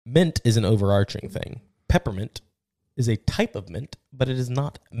Mint is an overarching thing. Peppermint is a type of mint, but it is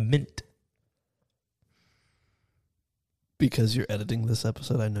not mint. Because you're editing this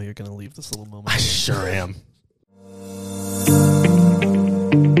episode, I know you're going to leave this little moment. I sure am.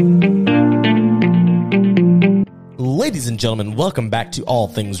 Ladies and gentlemen, welcome back to All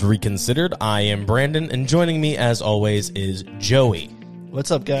Things Reconsidered. I am Brandon, and joining me, as always, is Joey.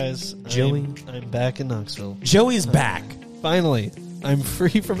 What's up, guys? Joey. I'm back in Knoxville. Joey's back. Finally. I'm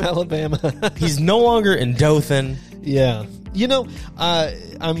free from Alabama. He's no longer in Dothan. Yeah. You know,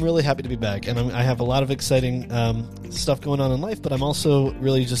 I'm really happy to be back, and I have a lot of exciting stuff going on in life, but I'm also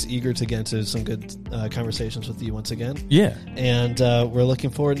really just eager to get into some good conversations with you once again. Yeah. And we're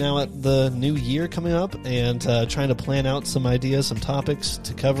looking forward now at the new year coming up and trying to plan out some ideas, some topics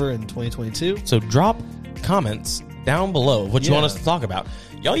to cover in 2022. So drop comments down below of what you want us to talk about.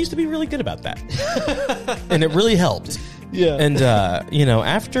 Y'all used to be really good about that. And it really helped. Yeah. And,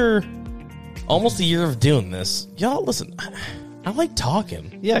 after almost a year of doing this, y'all, listen, I like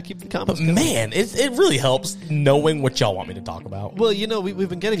talking. Yeah, keep the comments But, coming. man, it really helps knowing what y'all want me to talk about. Well, you know, we've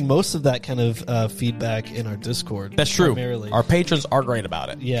been getting most of that kind of feedback in our Discord. That's true. Primarily. Our patrons are great about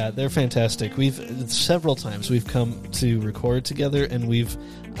it. Yeah, they're fantastic. Several times we've come to record together, and we've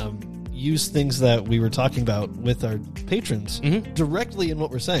used things that we were talking about with our patrons directly in what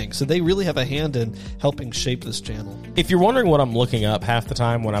we're saying. So they really have a hand in helping shape this channel. If you're wondering what I'm looking up half the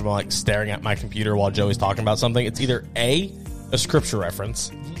time when I'm like staring at my computer while Joey's talking about something, it's either A, a scripture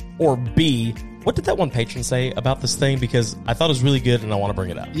reference, or B, what did that one patron say about this thing? Because I thought it was really good and I want to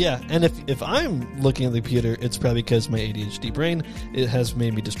bring it up. Yeah, and if I'm looking at the computer, it's probably because my ADHD brain, it has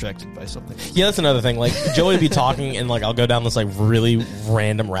made me distracted by something. Yeah, that's another thing. Like, Joey would be talking and like I'll go down this like really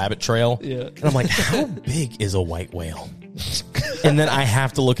random rabbit trail. Yeah. And I'm like, how big is a white whale? And then I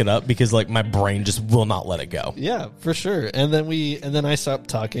have to look it up because like my brain just will not let it go. Yeah, for sure. And then I stop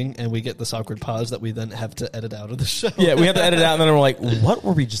talking, and we get this awkward pause that we then have to edit out of the show. Yeah, we have to edit it out, and then we're like, what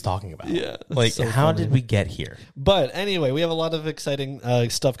were we just talking about? Yeah, Like, so how funny. did we get here? But anyway, we have a lot of exciting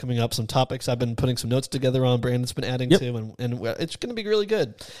stuff coming up, some topics I've been putting some notes together on, Brandon's been adding to, and it's going to be really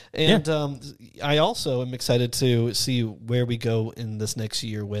good. And I also am excited to see where we go in this next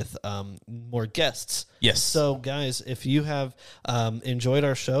year with more guests. Yes. So, guys, if you have enjoyed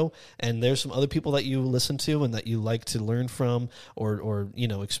our show and there's some other people that you listen to and that you like to learn from, or you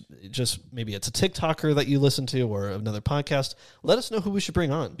know, just maybe it's a TikToker that you listen to or another podcast, let us know who we should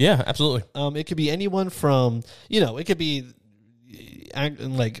bring on. Yeah, absolutely. It could be anyone from, it could be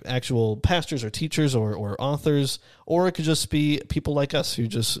like actual pastors or teachers or authors, or it could just be people like us who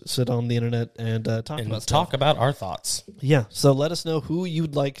just sit on the internet and talk about our thoughts. Yeah, so let us know who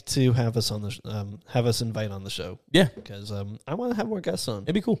you'd like to have us on the have us invite on the show. Yeah, because I want to have more guests on.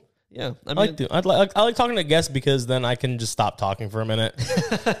 It'd be cool. Yeah, I like talking to guests because then I can just stop talking for a minute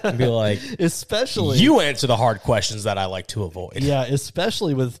and be like, especially you answer the hard questions that I like to avoid. Yeah,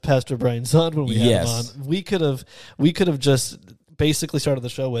 especially with Pastor Brian Zahnd when we had him on, we could have just basically started the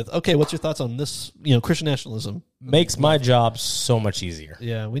show with, okay, what's your thoughts on this? Christian nationalism makes my job so much easier.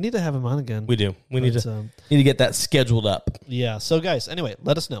 Yeah, we need to have him on again. We do. We need to get that scheduled up. Yeah. So, guys, anyway,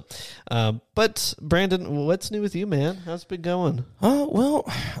 let us know. But Brandon, what's new with you, man? How's it been going?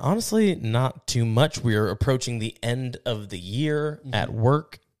 Well, honestly, not too much. We're approaching the end of the year at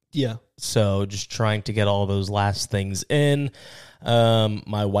work. Yeah. So just trying to get all those last things in.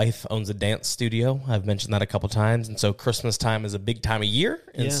 My wife owns a dance studio. I've mentioned that a couple times. And so Christmas time is a big time of year.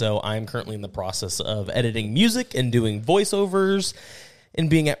 And so I'm currently in the process of editing music and doing voiceovers and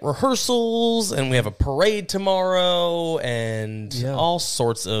being at rehearsals. And we have a parade tomorrow and all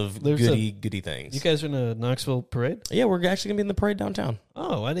sorts of goody things. You guys are in a Knoxville parade? Yeah, we're actually going to be in the parade downtown.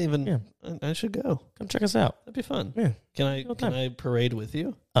 Oh, I didn't even. Yeah. I should go. Come check us out. That'd be fun. Yeah. Can I parade with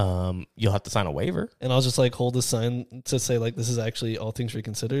you? You'll have to sign a waiver. And I'll just like hold a sign to say like, this is actually All Things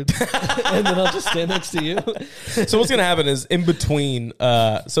Reconsidered. And then I'll just stand next to you. So what's going to happen is in between,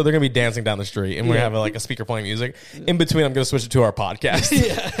 so they're going to be dancing down the street and we're going to have like a speaker playing music. In between, I'm going to switch it to our podcast.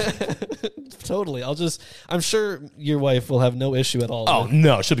 Yeah. Totally. I'm sure your wife will have no issue at all. Oh,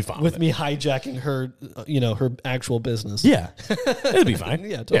 no, she'll be fine with me hijacking her, her actual business. Yeah. It'll be fine.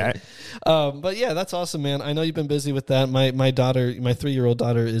 Yeah, totally. Yeah. But yeah, that's awesome, man. I know you've been busy with that. My daughter, my 3-year-old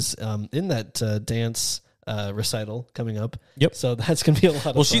daughter is in that dance recital coming up. Yep. So that's going to be a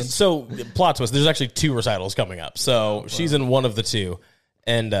lot of fun. So plot twist, there's actually 2 recitals coming up. So she's in one of the 2.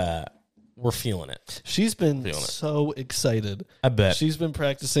 And we're feeling it. She's been so excited. I bet. She's been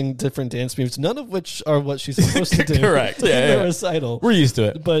practicing different dance moves, none of which are what she's supposed to do. Correct. Yeah, in the recital. We're used to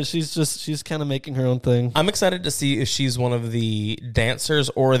it. But she's kind of making her own thing. I'm excited to see if she's one of the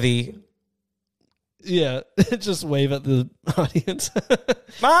dancers or the Yeah, just wave at the audience.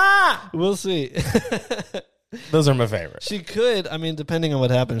 Ah! We'll see. Those are my favorite. She could, I mean, depending on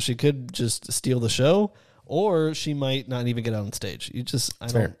what happens, she could just steal the show, or she might not even get out on stage. I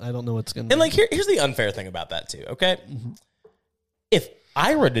don't know what's going to. And like, here's the unfair thing about that too. Okay, if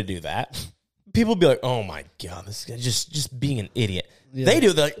I were to do that, people would be like, "Oh my god, this guy just being an idiot." Yeah. They do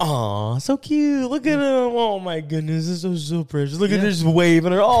it. They're like, "Oh, so cute. Look at him. Oh my goodness, this is so precious. Look at her just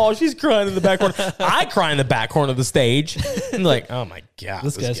waving her. Oh, she's crying in the back corner. I cry in the back corner of the stage." And like, "Oh my god,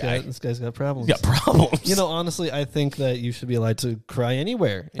 this guy's got problems. He's got problems." You know, honestly, I think that you should be allowed to cry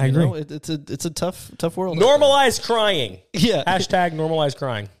anywhere. I agree. It's a tough world. Normalize crying. Yeah. Hashtag normalize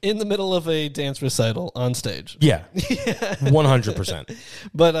crying. In the middle of a dance recital on stage. Yeah. 100%.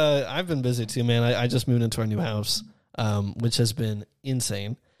 But I've been busy too, man. I just moved into our new house, which has been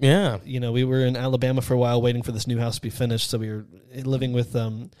insane. Yeah. You know, we were in Alabama for a while waiting for this new house to be finished. So we were living with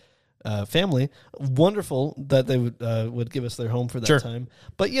family. Wonderful that they would give us their home for that time.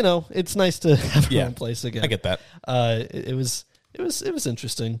 But, you know, it's nice to have our own place again. I get that. It was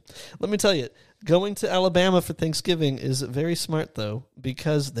interesting. Let me tell you, going to Alabama for Thanksgiving is very smart, though,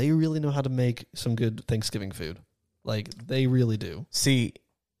 because they really know how to make some good Thanksgiving food. Like, they really do. See,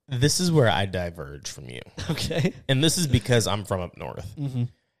 this is where I diverge from you. Okay. And this is because I'm from up north. Mm-hmm.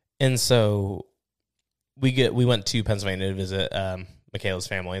 And so we went to Pennsylvania to visit Michaela's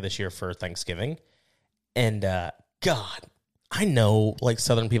family this year for Thanksgiving. And God, I know like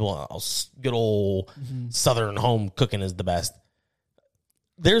Southern people, good old Southern home cooking is the best.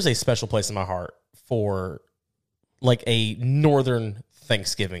 There's a special place in my heart for like a Northern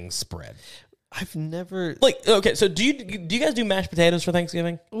Thanksgiving spread. I've never okay. So do you guys do mashed potatoes for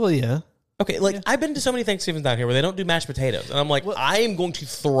Thanksgiving? Well, yeah. Okay, I've been to so many Thanksgivings down here where they don't do mashed potatoes, and I'm like, I am going to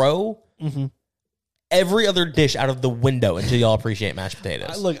throw every other dish out of the window until y'all appreciate mashed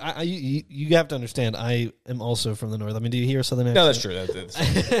potatoes. You have to understand. I am also from the north. I mean, do you hear Southern accent? No, that's true.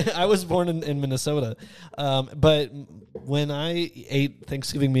 That's I was born in Minnesota, but when I ate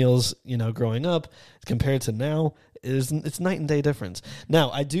Thanksgiving meals, you know, growing up compared to now, it's night and day difference.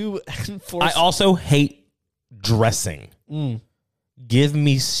 Now, I do. I also hate dressing. Give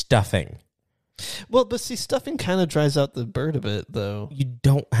me stuffing. Well, but see, stuffing kind of dries out the bird a bit, though. You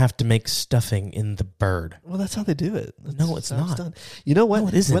don't have to make stuffing in the bird. Well, that's how they do it. No, it's not. Done. You know what? No,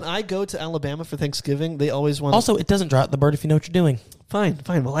 it isn't. When I go to Alabama for Thanksgiving, they always want. Also, it doesn't dry out the bird if you know what you're doing. Fine.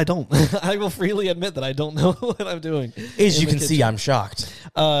 Well, I don't. I will freely admit that I don't know what I'm doing. As you can see, I'm shocked.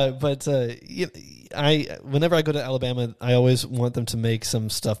 But whenever I go to Alabama, I always want them to make some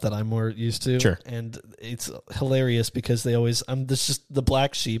stuff that I'm more used to. Sure. And it's hilarious because they always, this just the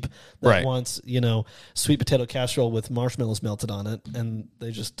black sheep that wants, you know, sweet potato casserole with marshmallows melted on it, and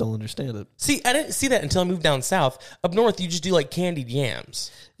they just don't understand it. See, I didn't see that until I moved down south. Up north, you just do like candied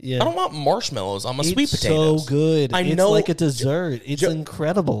yams. Yeah. I don't want marshmallows on my sweet potatoes. So good. I it's know, like a dessert. It's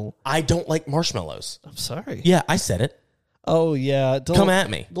incredible. I don't like marshmallows. I'm sorry. Yeah, I said it. Oh yeah, come at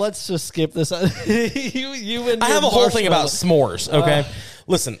me. Let's just skip this. you and I have a whole thing about s'mores. Okay,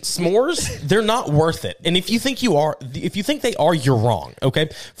 listen, s'mores, they're not worth it. And if you think they are, you're wrong. Okay,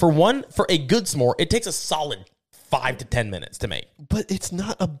 for a good s'more, it takes a solid 5 to 10 minutes to make. But it's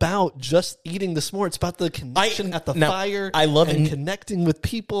not about just eating the s'more. It's about the connection at the fire. I love connecting with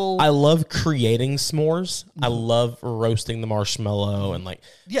people. I love creating s'mores. I love roasting the marshmallow and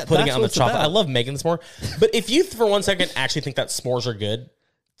putting it on the chocolate. I love making the s'more. But if you for one second actually think that s'mores are good,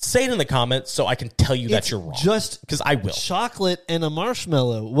 say it in the comments so I can tell you that you're wrong. Just because I will. Chocolate and a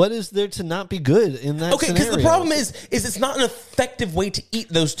marshmallow. What is there to not be good in that? Okay, because the problem is it's not an effective way to eat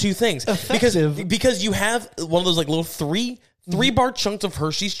those two things. Effective. Because you have one of those little three bar chunks of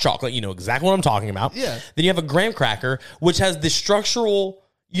Hershey's chocolate. You know exactly what I'm talking about. Yeah. Then you have a graham cracker, which has the structural,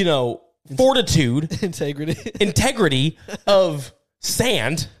 fortitude, integrity of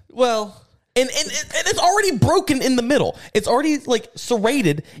sand. Well. And it's already broken in the middle. It's already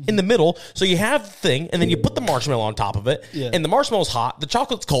serrated in the middle. So you have the thing, and then you put the marshmallow on top of it. Yeah. And the marshmallow's hot. The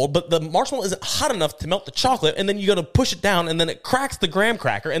chocolate's cold, but the marshmallow isn't hot enough to melt the chocolate. And then you go to push it down, and then it cracks the graham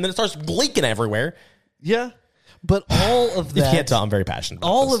cracker, and then it starts leaking everywhere. Yeah. But all of that... You can't tell I'm very passionate about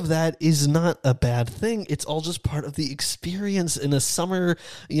all of that is not a bad thing. It's all just part of the experience in a summer,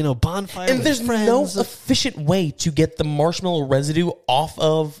 bonfire and with there's friends. No efficient way to get the marshmallow residue off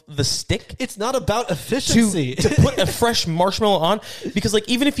of the stick. It's not about efficiency. To put a fresh marshmallow on. Because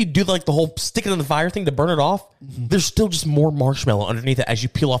even if you do the whole stick it in the fire thing to burn it off, there's still just more marshmallow underneath it as you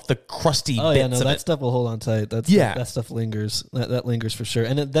peel off the crusty bits of that it. stuff will hold on tight. That stuff lingers. That lingers for sure.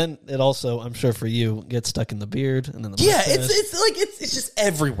 And then it also, I'm sure for you, gets stuck in the beer. beard, and then the Yeah, mustache. it's just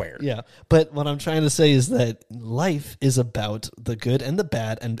everywhere. Yeah, but what I'm trying to say is that life is about the good and the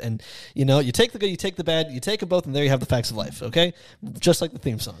bad, and you know, you take the good, you take the bad, you take them both, and there you have the facts of life. Okay, just like the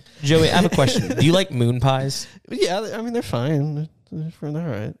theme song. Joey, I have a question. Do you like moon pies? Yeah, I mean they're fine. They're all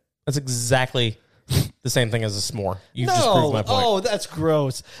right. That's exactly the same thing as a s'more. You've just proved my point. Oh, that's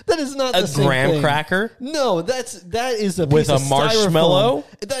gross. That is not the A same graham thing. cracker? No, that is a With piece of a marshmallow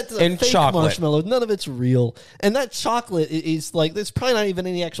styrofoam. That's a and fake chocolate. marshmallow. None of it's real. And that chocolate is like, there's probably not even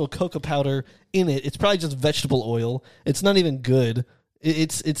any actual cocoa powder in it. It's probably just vegetable oil. It's not even good.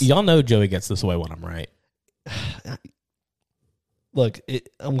 It's Y'all know Joey gets this way when I'm right. Look,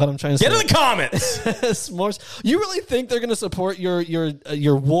 what I'm trying to say. Get in the comments. S'mores. You really think they're going to support your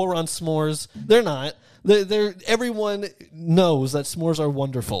war on s'mores? They're not. They're everyone knows that s'mores are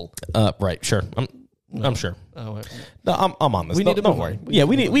wonderful. Right, sure. I'm sure. Oh, right. No, I'm on this. We need to don't move worry. on.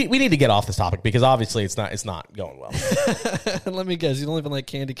 We need to get off this topic because obviously it's not going well. And let me guess, you don't even like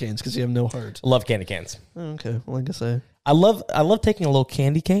candy canes because you have no heart. I love candy cans. Oh, okay, well, I guess I love taking a little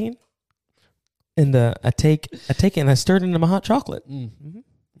candy cane and I take it and I stir it into my hot chocolate. Mm-hmm.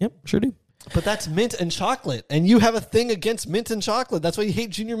 Yep, sure do. But that's mint and chocolate, and you have a thing against mint and chocolate. That's why you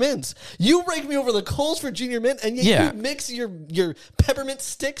hate Junior Mints. You rake me over the coals for Junior Mint, and yet you mix your peppermint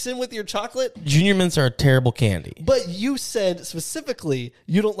sticks in with your chocolate. Junior Mints are a terrible candy. But you said specifically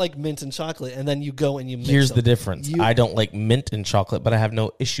you don't like mint and chocolate, and then you go and you mix Here's them. the difference. I don't like mint and chocolate, but I have no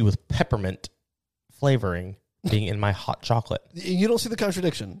issue with peppermint flavoring being in my hot chocolate. You don't see the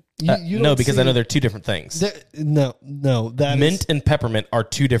contradiction. You no, don't because see, I know they're two different things. No, that mint and peppermint are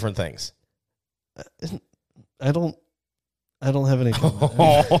two different things. I don't have any.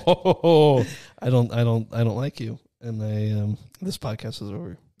 Oh. I don't like you, and this podcast is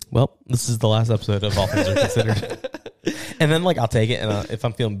over. Well, this is the last episode of All Things Are Considered. And then, I'll take it, and if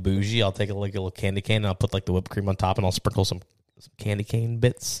I'm feeling bougie, I'll take a little candy cane, and I'll put, the whipped cream on top, and I'll sprinkle some candy cane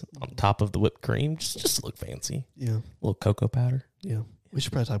bits on top of the whipped cream, just to look fancy. Yeah. A little cocoa powder. Yeah. We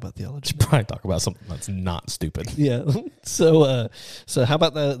should probably talk about theology. Should probably talk about something that's not stupid. Yeah. So how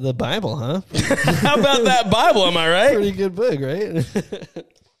about the Bible, huh? How about that Bible, am I right? Pretty good book, right?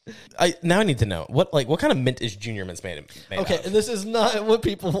 Now I need to know, what kind of mint is Junior Mints made okay, of? this is not what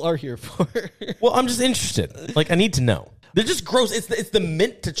people are here for. Well, I'm just interested. I need to know. They're just gross. It's the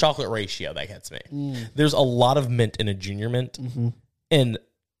mint to chocolate ratio that gets me. There's a lot of mint in a Junior Mint, and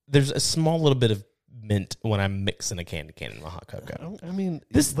there's a small little bit of mint when I'm mixing a candy cane in my hot cocoa. I mean,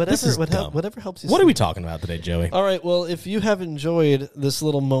 this is dumb. whatever helps you. What are we talking about today, Joey? All right, well, if you have enjoyed this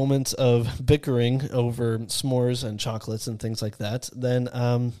little moment of bickering over s'mores and chocolates and things like that, then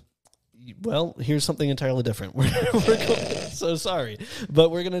well, here's something entirely different. So sorry, but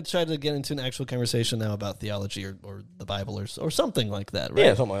we're going to try to get into an actual conversation now about theology or the Bible or something like that, right?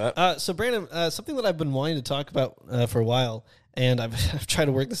 Yeah, something like that. So, Brandon, something that I've been wanting to talk about for a while, and I've tried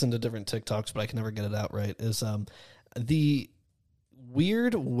to work this into different TikToks, but I can never get it out right, is the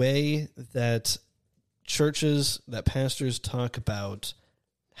weird way that churches, that pastors talk about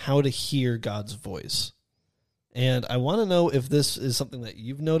how to hear God's voice. And I want to know if this is something that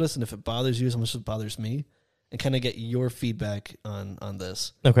you've noticed and if it bothers you as much as it bothers me, and kind of get your feedback on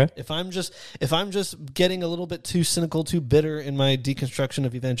this. Okay. If I'm just getting a little bit too cynical, too bitter in my deconstruction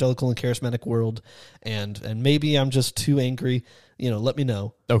of evangelical and charismatic world, and maybe I'm just too angry, let me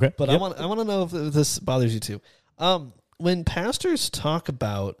know. Okay. But I want to know if this bothers you too. When pastors talk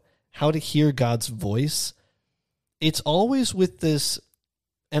about how to hear God's voice, it's always with this.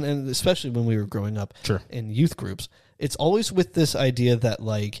 And especially when we were growing up in youth groups, it's always with this idea that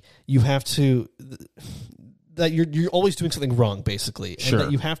you have to, that you're always doing something wrong, basically. Sure. And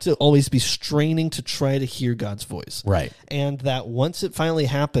that you have to always be straining to try to hear God's voice. Right. And that once it finally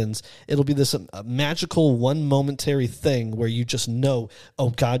happens, it'll be this magical one momentary thing where you just know, oh,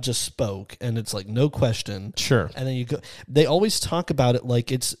 God just spoke. And it's no question. Sure. And then you go, they always talk about it like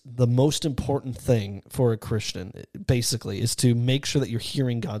it's the most important thing for a Christian, basically, is to make sure that you're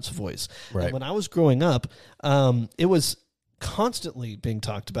hearing God's voice. Right. And when I was growing up, it was constantly being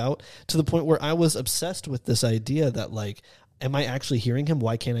talked about to the point where I was obsessed with this idea that am I actually hearing him?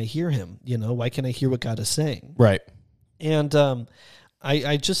 Why can't I hear him? Why can't I hear what God is saying? Right. And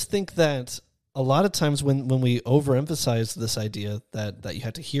I just think that a lot of times when we overemphasize this idea that you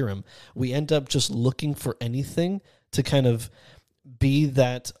have to hear him, we end up just looking for anything to kind of be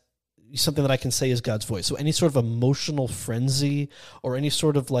that something that I can say is God's voice. So any sort of emotional frenzy or any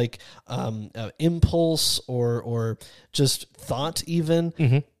sort of impulse or just thought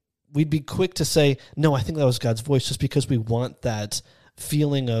even, we'd be quick to say, no, I think that was God's voice, just because we want that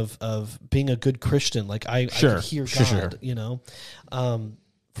feeling of being a good Christian. I can hear God,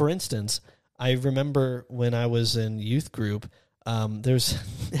 For instance, I remember when I was in youth group, there's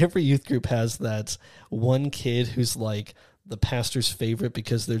every youth group has that one kid who's like the pastor's favorite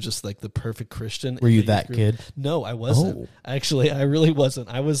because they're just like the perfect Christian. Were you that kid? No, I wasn't. Oh. Actually, I really wasn't.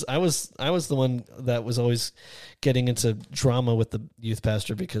 I was the one that was always getting into drama with the youth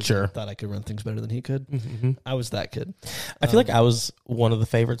pastor because I thought I could run things better than he could. Mm-hmm. I was that kid. I feel like I was one of the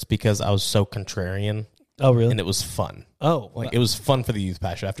favorites because I was so contrarian. Oh, really? And it was fun. Oh, like it was fun for the youth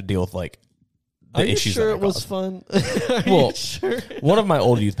pastor to have to deal with like the Are you issues. sure it was fun? Well, sure? One of my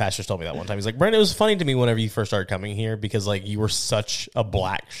old youth pastors told me that one time. He's like, Brandon, it was funny to me whenever you first started coming here because like you were such a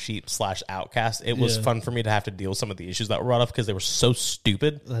black sheep / outcast. It was fun for me to have to deal with some of the issues that were brought up because they were so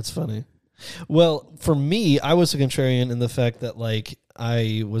stupid. That's funny. Well, for me, I was a contrarian in the fact that like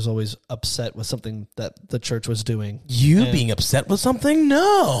I was always upset with something that the church was doing. You being upset with something?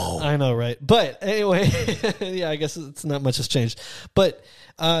 No. I know, right? But anyway, yeah, I guess it's not much has changed. But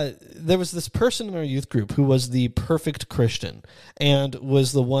there was this person in our youth group who was the perfect Christian and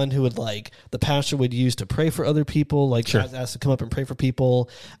was the one who would like the pastor would use to pray for other people, like ask to come up and pray for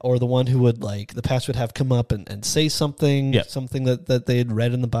people, or the one who would like the pastor would have come up and say something, something that they had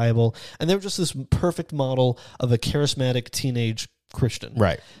read in the Bible. And they were just this perfect model of a charismatic teenage Christian.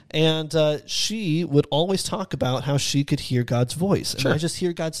 Right. And she would always talk about how she could hear God's voice. And I just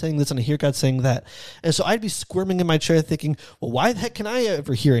hear God saying this and I hear God saying that. And so I'd be squirming in my chair thinking, well, why the heck can I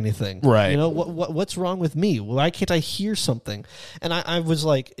ever hear anything? Right. You know, what's wrong with me? Why can't I hear something? And I was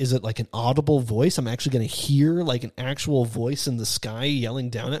like, is it like an audible voice? I'm actually going to hear like an actual voice in the sky yelling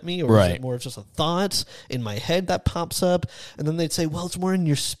down at me? Or is it more of just a thought in my head that pops up? And then they'd say, well, it's more in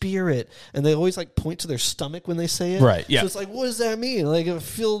your spirit. And they always like point to their stomach when they say it. Right. Yeah. So it's like, what does that mean? Like, if I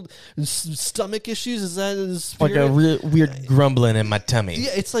feel stomach issues, is that a like a weird grumbling in my tummy?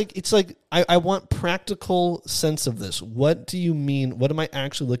 Yeah, it's like I want practical sense of this. What do you mean? What am I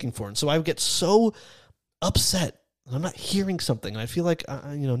actually looking for? And so I would get so upset. I'm not hearing something. I feel like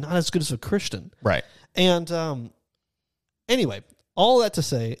not as good as a Christian. Right. And anyway, all that to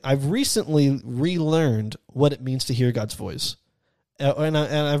say, I've recently relearned what it means to hear God's voice, and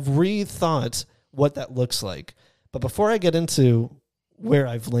I've rethought what that looks like. But before I get into where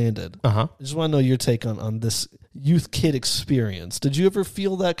I've landed, I just want to know your take on this youth kid experience. Did you ever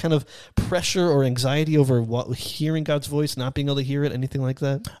feel that kind of pressure or anxiety over hearing God's voice, not being able to hear it, anything like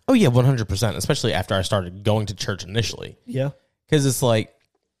that? Oh, yeah, 100%, especially after I started going to church initially. Yeah. Because it's like,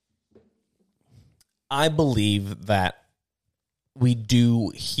 I believe that we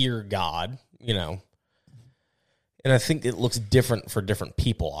do hear God, and I think it looks different for different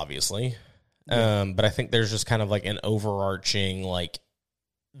people, obviously. Yeah. But I think there's just kind of like an overarching, like,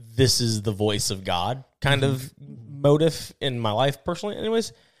 this is the voice of God kind of motive in my life personally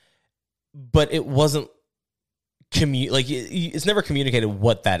anyways. But it wasn't it's never communicated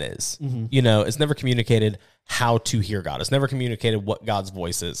what that is. It's never communicated how to hear God. It's never communicated what God's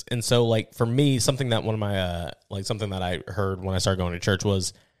voice is. And so like for me, something that one of my something that I heard when I started going to church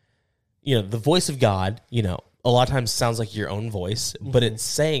was, the voice of God, a lot of times sounds like your own voice, but it's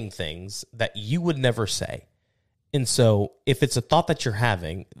saying things that you would never say. And so if it's a thought that you're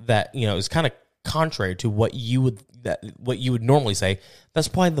having that, is kind of contrary to what you would normally say, that's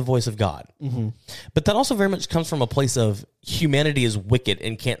probably the voice of God. But that also very much comes from a place of humanity is wicked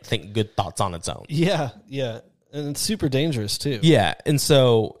and can't think good thoughts on its own. Yeah, yeah. And it's super dangerous too. Yeah. And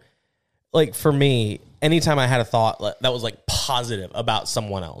so like for me, anytime I had a thought that was like positive about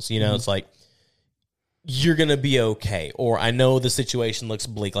someone else, it's like, you're going to be okay, or I know the situation looks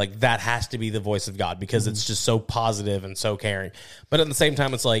bleak. Like that has to be the voice of God because it's just so positive and so caring. But at the same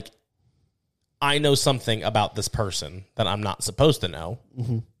time, it's like, I know something about this person that I'm not supposed to know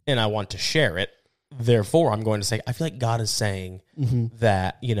and I want to share it. Therefore, I'm going to say, I feel like God is saying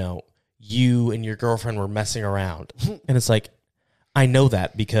that, you and your girlfriend were messing around. And it's like, I know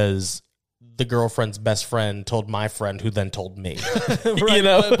that because the girlfriend's best friend told my friend, who then told me. Right,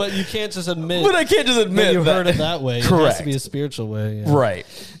 but you can't just admit. But I can't just admit you've heard it that way. Correct. It has to be a spiritual way. Yeah.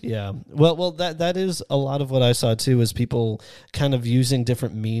 Right. Yeah. Well, that is a lot of what I saw too. Is people kind of using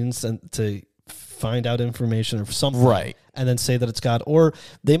different means to find out information or something, right, and then say that it's God, or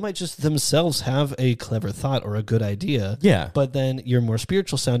they might just themselves have a clever thought or a good idea. Yeah. But then you're more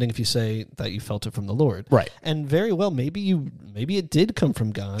spiritual sounding if you say that you felt it from the Lord. Right. And very well, maybe it did come from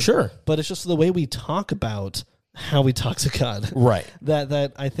God. Sure. But it's just the way we talk about how we talk to God. Right.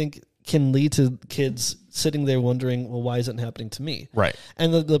 That I think can lead to kids sitting there wondering, well, why isn't it happening to me? Right.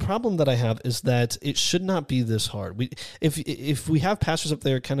 And the problem that I have is that it should not be this hard. If we have pastors up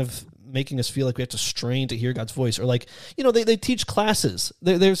there kind of making us feel like we have to strain to hear God's voice, or like, they teach classes.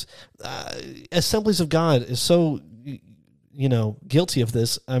 There's Assemblies of God is so guilty of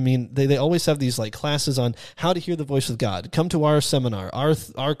this. I mean, they always have these like classes on how to hear the voice of God. Come to our seminar,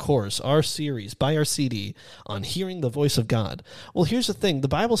 our course, our series, buy our CD on hearing the voice of God. Well, here's the thing. The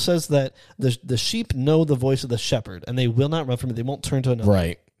Bible says that the sheep know the voice of the shepherd, and they will not run from it. They won't turn to another.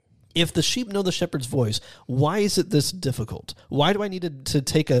 Right. If the sheep know the shepherd's voice, why is it this difficult? Why do I need to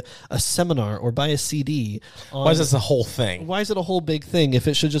take a seminar or buy a CD? Why is this a whole thing? Why is it a whole big thing if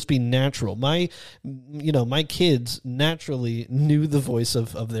it should just be natural? My kids naturally knew the voice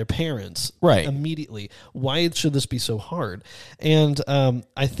of their parents immediately. Why should this be so hard? And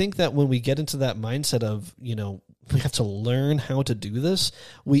I think that when we get into that mindset of, we have to learn how to do this,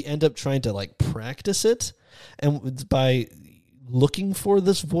 we end up trying to like practice it. And by looking for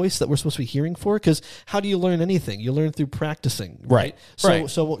this voice that we're supposed to be hearing for, because how do you learn anything? You learn through practicing, right?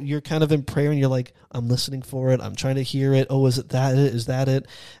 So you're kind of in prayer and you're like, I'm listening for it, I'm trying to hear it. Oh, is it that? Is that it?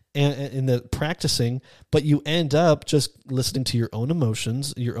 And in the practicing, but you end up just listening to your own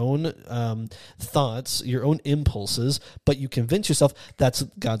emotions, your own thoughts, your own impulses, but you convince yourself that's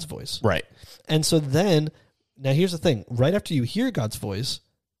God's voice, right? And so then, now here's the thing: right after you hear God's voice,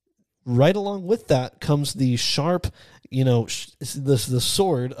 right along with that comes the sharp, the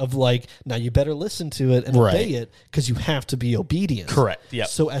sword of like, now you better listen to it and obey it because you have to be obedient. Correct. Yeah.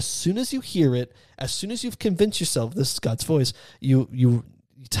 So as soon as you hear it, as soon as you've convinced yourself this is God's voice, you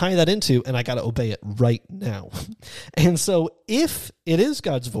tie that into, and I got to obey it right now. And so if it is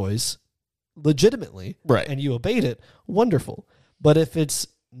God's voice, legitimately, and you obeyed it, wonderful. But if it's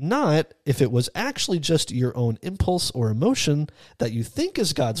not, if it was actually just your own impulse or emotion that you think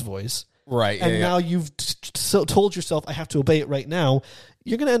is God's voice, and now you've told yourself, I have to obey it right now,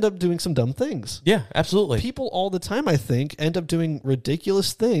 you're going to end up doing some dumb things. Yeah, absolutely. People all the time, I think, end up doing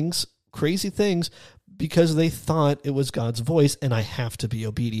ridiculous things, crazy things, because they thought it was God's voice, and I have to be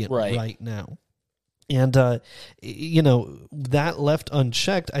obedient right now. And, that left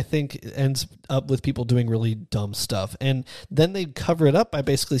unchecked, I think, ends up with people doing really dumb stuff. And then they cover it up by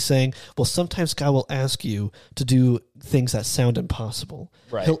basically saying, well, sometimes God will ask you to do things that sound impossible.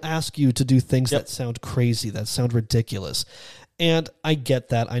 Right. He'll ask you to do things that sound crazy, that sound ridiculous. And I get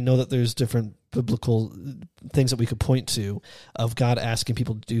that. I know that there's different biblical things that we could point to of God asking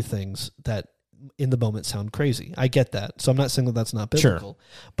people to do things that in the moment sound crazy. I get that. So I'm not saying that that's not biblical.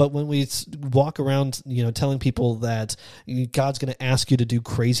 Sure. But when we walk around, telling people that God's going to ask you to do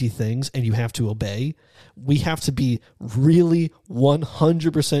crazy things and you have to obey, we have to be really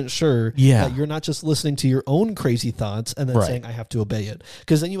 100% sure that you're not just listening to your own crazy thoughts and then saying, I have to obey it.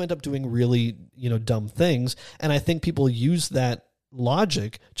 Because then you end up doing really, dumb things. And I think people use that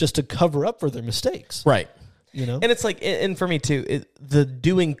logic just to cover up for their mistakes. Right. And it's like, and for me too, the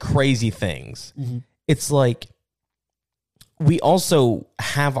doing crazy things, it's like we also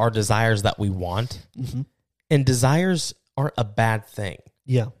have our desires that we want, and desires aren't a bad thing.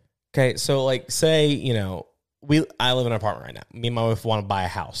 Yeah. Okay. So like, say, I live in an apartment right now. Me and my wife want to buy a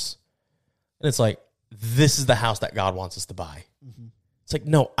house. And it's like, this is the house that God wants us to buy. It's like,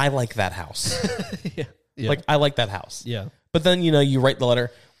 no, I like that house. Like, I like that house. Yeah. But then, you write the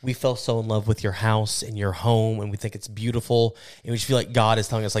letter, we fell so in love with your house and your home, and we think it's beautiful, and we just feel like God is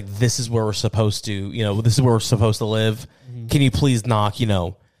telling us, like, this is where we're supposed to, this is where we're supposed to live. Can you please knock,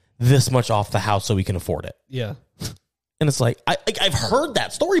 this much off the house so we can afford it? Yeah. And it's like, I've heard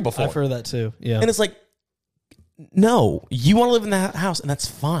that story before. I've heard that too. Yeah. And it's like, no, you want to live in that house, and that's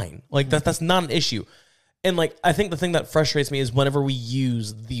fine. Like, that's not an issue. And like, I think the thing that frustrates me is whenever we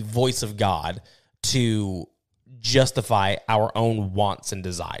use the voice of God to justify our own wants and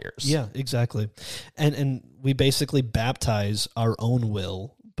desires. Yeah, exactly. And we basically baptize our own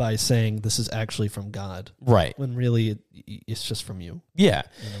will by saying this is actually from God. Right. When really it's just from you. Yeah.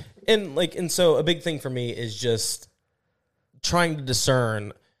 And so a big thing for me is just trying to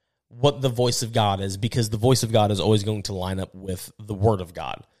discern what the voice of God is, because the voice of God is always going to line up with the word of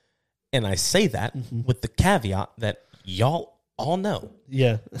God. And I say that with the caveat that y'all all know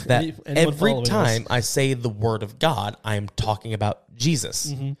that every time I say the word of God, I am talking about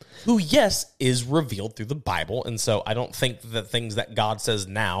Jesus, who, yes, is revealed through the Bible. And so I don't think that things that God says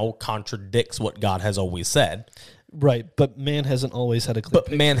now contradicts what God has always said. Right. But man hasn't always had a clear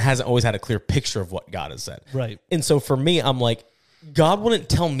picture. Man hasn't always had a clear picture of what God has said. Right. And so for me, I'm like, God wouldn't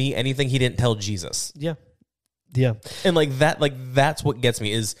tell me anything he didn't tell Jesus. Yeah. Yeah. And that's what gets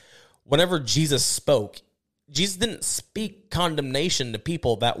me is whenever Jesus spoke, Jesus didn't speak condemnation to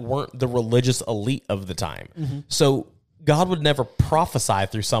people that weren't the religious elite of the time. So God would never prophesy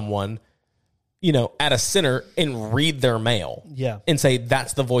through someone, at a sinner and read their mail. Yeah. And say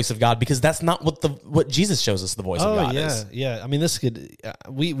that's the voice of God, because that's not what Jesus shows us the voice of God is. Yeah. I mean, this could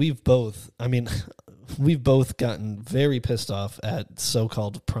we've both. I mean, we've both gotten very pissed off at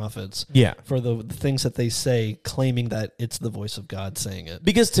so-called prophets Yeah. for the things that they say, claiming that it's the voice of God saying it.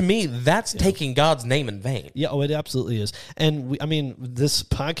 Because to me, that's taking God's name in vain. Yeah, oh, it absolutely is. And this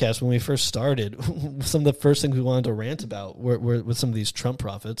podcast, when we first started, some of the first things we wanted to rant about were with some of these Trump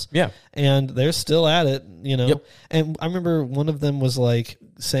prophets. Yeah. And they're still at it, Yep. And I remember one of them was like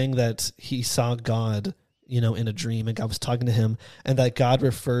saying that he saw God, in a dream, and God was talking to him, and that God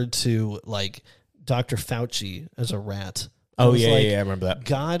referred to like Dr. Fauci as a rat. Oh, yeah, I remember that.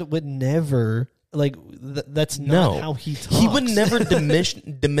 God would never, that's not how he talks. He would never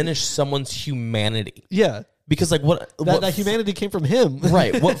diminish someone's humanity. Yeah. Because that humanity came from him.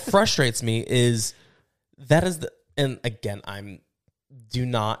 Right. What frustrates me is and again, do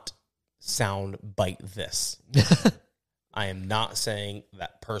not sound bite this. I am not saying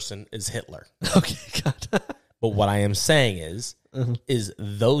that person is Hitler. Okay, God. But what I am saying is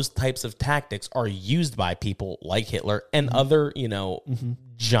those types of tactics are used by people like Hitler and other,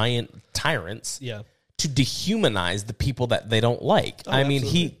 giant tyrants to dehumanize the people that they don't like. Oh, I mean,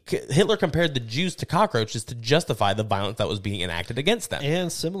 Hitler compared the Jews to cockroaches to justify the violence that was being enacted against them. And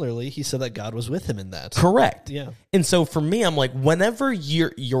similarly, he said that God was with him in that. Correct. Yeah. And so for me, I'm like, whenever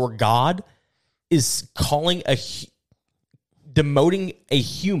your God is demoting a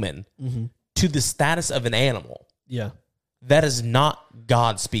human to the status of an animal, that is not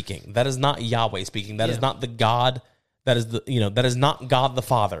God speaking. That is not Yahweh speaking. That is not the God. That is that is not God the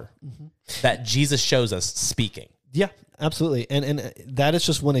Father that Jesus shows us speaking. Yeah, absolutely. And that is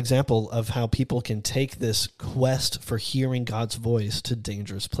just one example of how people can take this quest for hearing God's voice to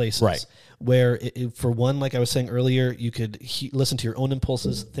dangerous places. Right. Where, for one, like I was saying earlier, you could listen to your own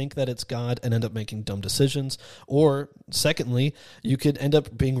impulses, think that it's God, and end up making dumb decisions. Or, secondly, you could end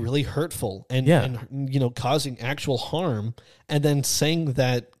up being really hurtful and causing actual harm, and then saying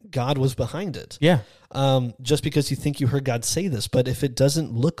that God was behind it. Yeah. Just because you think you heard God say this. But if it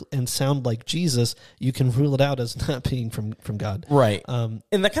doesn't look and sound like Jesus, you can rule it out as not being from God. Right. And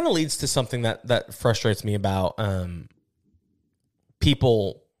that kind of leads to something that frustrates me about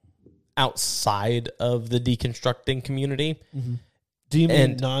people outside of the deconstructing community. Do you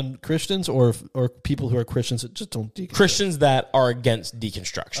mean non-Christians or people who are Christians that just don't deconstruct? Christians that are against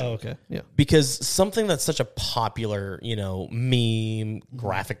deconstruction. Oh, okay. Yeah. Because something that's such a popular, meme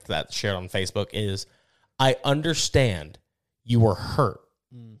graphic that's shared on Facebook is, I understand you were hurt,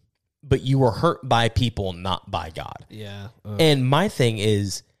 but you were hurt by people, not by God. Yeah. And my thing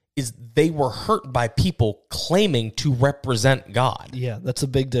is they were hurt by people claiming to represent God. Yeah, that's a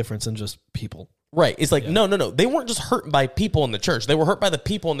big difference in just people. Right. It's like, no. They weren't just hurt by people in the church. They were hurt by the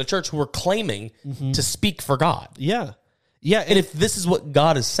people in the church who were claiming to speak for God. Yeah. Yeah. And if this is what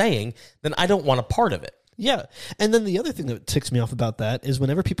God is saying, then I don't want a part of it. Yeah. And then the other thing that ticks me off about that is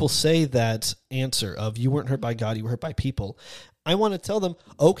whenever people say that answer of you weren't hurt by God, you were hurt by people, I want to tell them,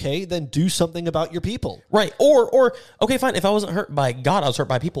 okay, then do something about your people. Right. Or okay, fine. If I wasn't hurt by God, I was hurt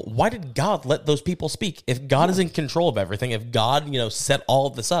by people. Why did God let those people speak? If God is in control of everything, if God, set all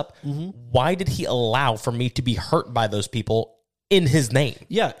of this up, why did he allow for me to be hurt by those people in his name?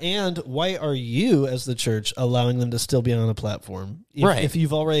 Yeah. And why are you, as the church, allowing them to still be on a platform? If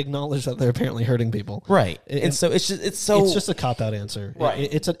you've already acknowledged that they're apparently hurting people. Right. And so it's just a cop-out answer.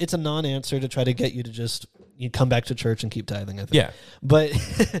 Right. It's a non-answer to try to get you to just come back to church and keep tithing, I think. Yeah.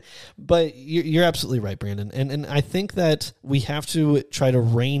 But you're absolutely right, Brandon. And I think that we have to try to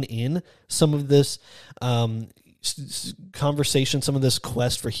rein in some of this conversation, some of this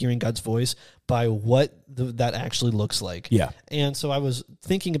quest for hearing God's voice by what that actually looks like. Yeah. And so I was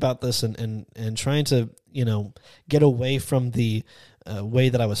thinking about this and trying to, get away from the way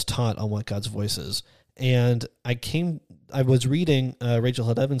that I was taught on what God's voice is. And I was reading Rachel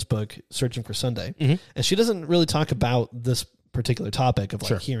Held Evans' book, Searching for Sunday, and she doesn't really talk about this particular topic of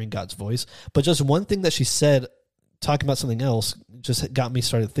hearing God's voice, but just one thing that she said, talking about something else, just got me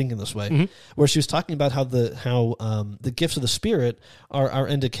started thinking this way, where she was talking about how the gifts of the Spirit are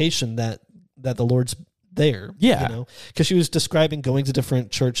indication that the Lord's there. Yeah. Because she was describing going to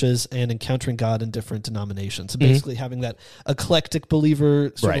different churches and encountering God in different denominations. So basically having that eclectic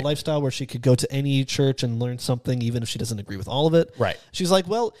believer sort of lifestyle where she could go to any church and learn something, even if she doesn't agree with all of it. Right. She's like,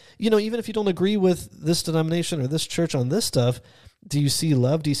 well, even if you don't agree with this denomination or this church on this stuff, do you see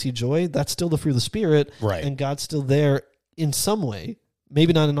love? Do you see joy? That's still the fruit of the Spirit. Right. And God's still there in some way.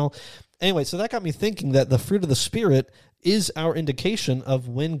 Maybe not in all. Anyway, so that got me thinking that the fruit of the Spirit is our indication of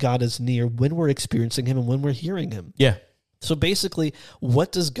when God is near, when we're experiencing him, and when we're hearing him. Yeah. So basically,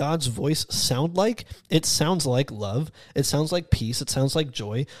 what does God's voice sound like? It sounds like love. It sounds like peace. It sounds like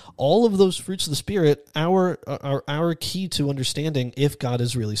joy. All of those fruits of the Spirit are our key to understanding if God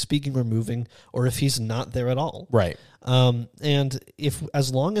is really speaking or moving, or if he's not there at all. Right. And if,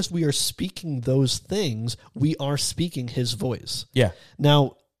 as long as we are speaking those things, we are speaking his voice. Yeah.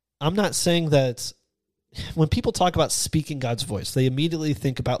 Now, I'm not saying that when people talk about speaking God's voice, they immediately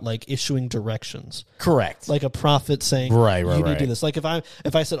think about like issuing directions. Correct. Like a prophet saying, right, you need to do this. Like if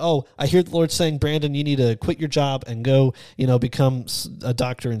I said, oh, I hear the Lord saying, Brandon, you need to quit your job and go, become a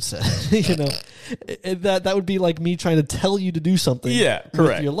doctor instead. That would be like me trying to tell you to do something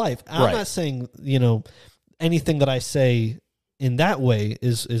with your life. I'm not saying, anything that I say in that way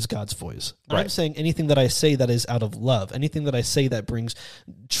is God's voice. Right. I'm saying anything that I say that is out of love, anything that I say that brings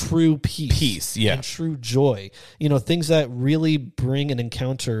true peace and true joy, things that really bring and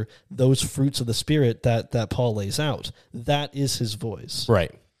encounter those fruits of the Spirit that Paul lays out. That is his voice.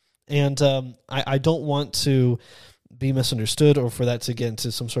 Right. And I don't want to be misunderstood or for that to get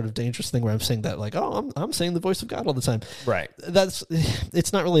into some sort of dangerous thing where I'm saying that like, oh, I'm saying the voice of God all the time. Right.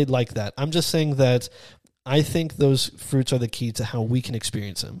 It's not really like that. I'm just saying that I think those fruits are the key to how we can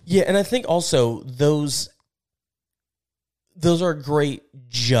experience him. Yeah, and I think also those are a great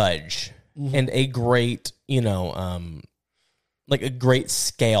judge and a great, like a great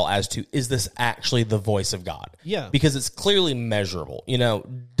scale as to, is this actually the voice of God? Yeah. Because it's clearly measurable.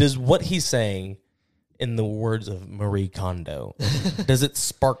 Does what he's saying, in the words of Marie Kondo, does it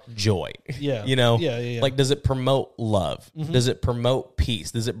spark joy? Yeah. Yeah. Like, does it promote love? Mm-hmm. Does it promote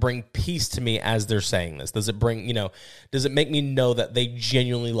peace? Does it bring peace to me as they're saying this? Does it bring, does it make me know that they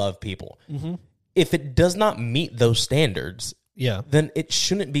genuinely love people? Mm-hmm. If it does not meet those standards, then it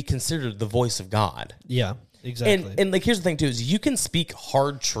shouldn't be considered the voice of God. Yeah, exactly. And like, here's the thing too, is you can speak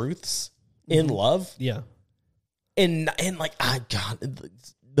hard truths in love. Yeah. And like, God,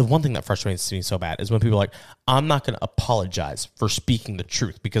 the one thing that frustrates me so bad is when people are like, I'm not going to apologize for speaking the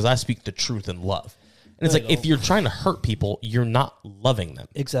truth because I speak the truth in love. And it's like, if you're trying to hurt people, you're not loving them.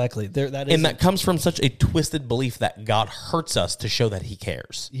 Exactly. That comes from such a twisted belief that God hurts us to show that he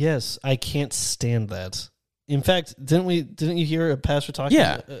cares. Yes, I can't stand that. In fact, didn't you hear a pastor talking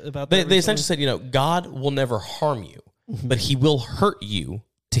about that? They essentially said, God will never harm you, but he will hurt you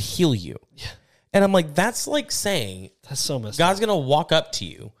to heal you. Yeah. And I'm like, that's like saying, that's so messed God's going to walk up to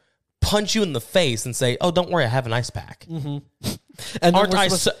you, punch you in the face, and say, oh, don't worry, I have an ice pack. Mm-hmm. And aren't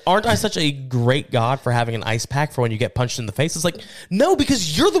I such a great God for having an ice pack for when you get punched in the face? It's like, no,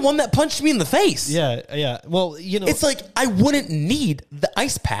 because you're the one that punched me in the face. Yeah. Well, it's like, I wouldn't need the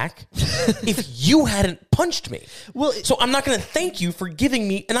ice pack if you hadn't punched me. Well, so I'm not going to thank you for giving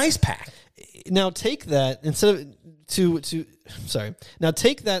me an ice pack. Now take that instead of Now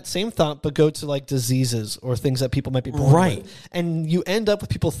take that same thought, but go to like diseases or things that people might be born with. And you end up with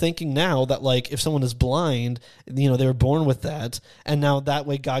people thinking now that like if someone is blind, they were born with that, and now that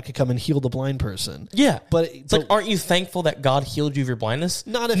way God could come and heal the blind person. Yeah. But like, aren't you thankful that God healed you of your blindness?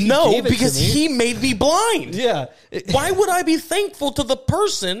 Not if he gave it because to me. he made me blind. Yeah. Why would I be thankful to the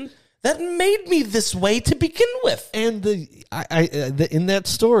person that made me this way to begin with? And in that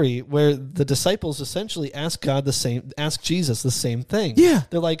story where the disciples essentially ask Jesus the same thing. Yeah.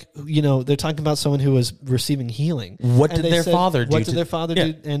 They're like, they're talking about someone who was receiving healing. What did their father do? What did their father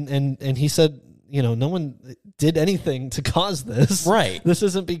do? And he said, no one did anything to cause this. Right. This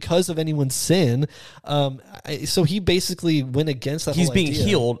isn't because of anyone's sin. So he basically went against that. He's being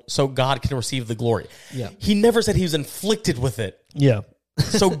healed so God can receive the glory. Yeah. He never said he was inflicted with it. Yeah.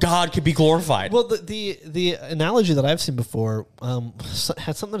 So God could be glorified. Well, the analogy that I've seen before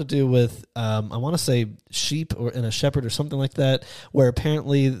had something to do with I want to say sheep and a shepherd or something like that, where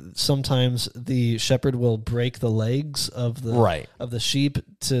apparently sometimes the shepherd will break the legs of the sheep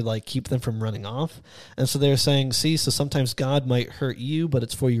to like keep them from running off, and so they're saying, so sometimes God might hurt you, but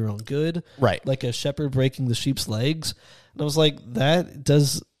it's for your own good, right? Like a shepherd breaking the sheep's legs, and I was like, that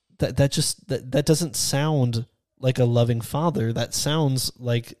doesn't sound like a loving father. That sounds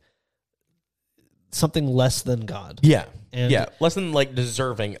like something less than God. Yeah. Less than like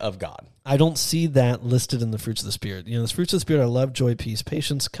deserving of God. I don't see that listed in the fruits of the Spirit. The fruits of the Spirit are love, joy, peace,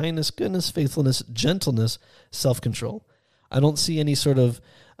 patience, kindness, goodness, faithfulness, gentleness, self-control. I don't see any sort of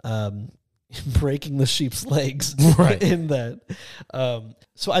breaking the sheep's legs in that.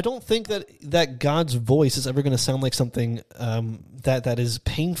 So I don't think that God's voice is ever going to sound like something that is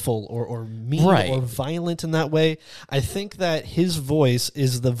painful or mean or violent in that way. I think that his voice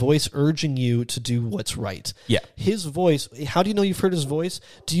is the voice urging you to do what's right. Yeah. His voice, how do you know you've heard his voice?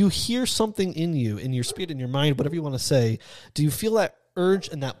 Do you hear something in you, in your spirit, in your mind, whatever you want to say? Do you feel that urge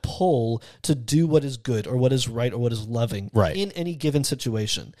and that pull to do what is good or what is right or what is loving in any given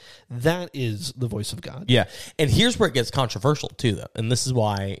situation. That is the voice of God. Yeah. And here's where it gets controversial too, though. And this is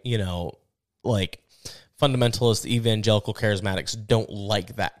why, like fundamentalist evangelical charismatics don't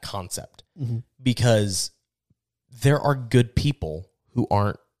like that concept, because there are good people who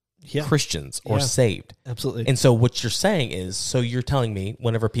aren't Christians or saved. Absolutely. And so what you're saying is, so you're telling me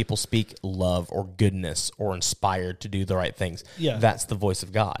whenever people speak love or goodness or inspired to do the right things, that's the voice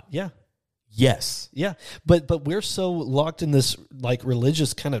of God. Yeah. Yes. Yeah. But we're so locked in this like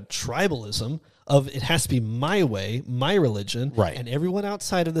religious kind of tribalism of it has to be my way, my religion, and everyone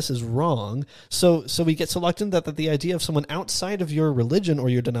outside of this is wrong. So we get so locked in that the idea of someone outside of your religion or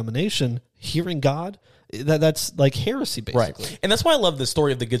your denomination hearing God, that's like heresy, basically. Right. And that's why I love the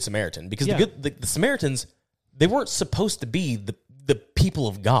story of the Good Samaritan, because the Samaritans, they weren't supposed to be the people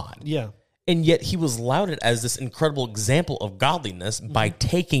of God. Yeah. And yet he was lauded as this incredible example of godliness by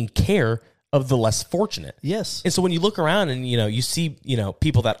taking care of the less fortunate. Yes. And so when you look around and, you see,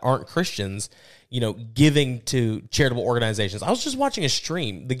 people that aren't Christians, giving to charitable organizations. I was just watching a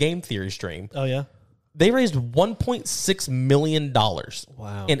stream, the Game Theory stream. Oh, yeah? They raised $1.6 million in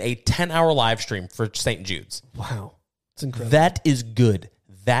a 10-hour live stream for St. Jude's. Wow. It's incredible. That is good.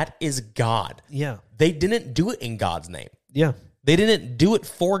 That is God. Yeah. They didn't do it in God's name. Yeah. They didn't do it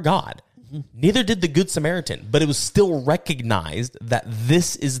for God. Neither did the Good Samaritan, but it was still recognized that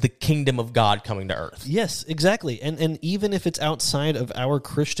this is the kingdom of God coming to earth. Yes, exactly. And even if it's outside of our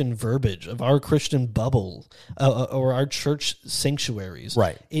Christian verbiage, of our Christian bubble, or our church sanctuaries,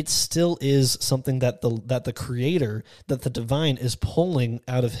 it still is something that the Creator, that the divine is pulling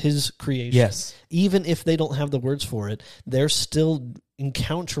out of His creation. Yes. Even if they don't have the words for it, they're still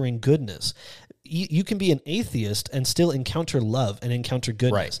encountering goodness. You can be an atheist and still encounter love and encounter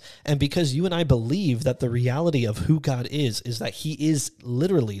goodness. And because you and I believe that the reality of who God is that He is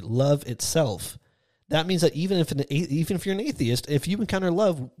literally love itself, that means that even if you're an atheist, if you encounter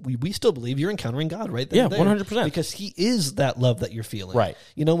love, we still believe you're encountering God right there. Yeah, 100%. Because He is that love that you're feeling. Right.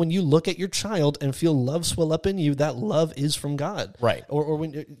 When you look at your child and feel love swell up in you, that love is from God. Right.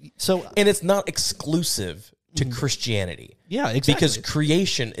 And it's not exclusive to Christianity. Yeah, exactly. Because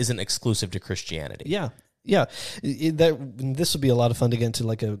creation isn't exclusive to Christianity. Yeah. Yeah, this would be a lot of fun to get into,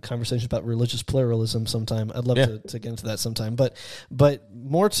 like a conversation about religious pluralism sometime. I'd love to get into that sometime. But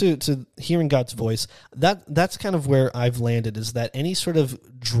more to hearing God's voice, that's kind of where I've landed, is that any sort of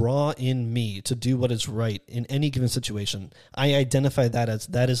draw in me to do what is right in any given situation, I identify that as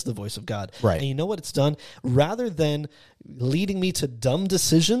that is the voice of God. Right. And you know what it's done? Rather than leading me to dumb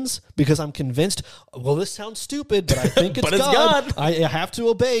decisions because I'm convinced, well, this sounds stupid, but I think it's, but it's God. I have to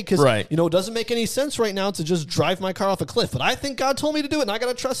obey because right. It doesn't make any sense right now to just drive my car off a cliff. But I think God told me to do it, and I got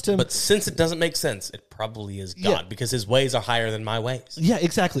to trust Him. But since it doesn't make sense, it probably is God because His ways are higher than my ways. Yeah,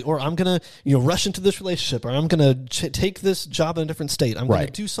 exactly. Or I'm gonna rush into this relationship, or I'm gonna take this job in a different state. I'm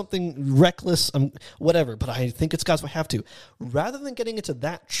gonna do something reckless. Whatever. But I think it's God's. I have to. Rather than getting into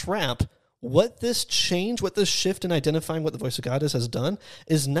that trap. What this shift in identifying what the voice of God is has done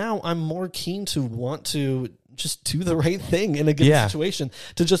is now I'm more keen to want to just do the right thing in a good situation,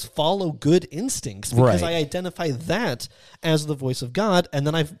 to just follow good instincts because I identify that as the voice of God, and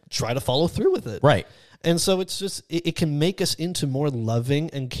then I try to follow through with it. Right. And so it's just, it can make us into more loving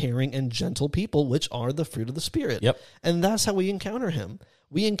and caring and gentle people, which are the fruit of the Spirit. Yep. And that's how we encounter Him.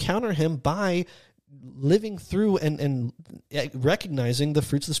 We encounter Him by living through and recognizing the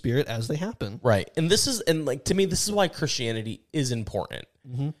fruits of the Spirit as they happen. Right. And to me, this is why Christianity is important.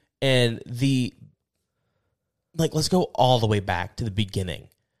 Mm-hmm. And let's go all the way back to the beginning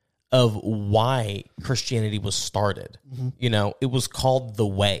of why Christianity was started. Mm-hmm. It was called the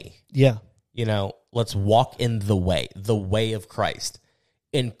way. Yeah. Let's walk in the way of Christ.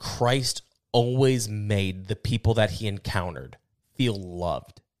 And Christ always made the people that He encountered feel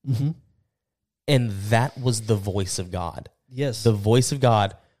loved. Mm-hmm. And that was the voice of God. Yes. The voice of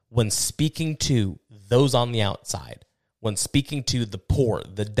God when speaking to those on the outside, when speaking to the poor,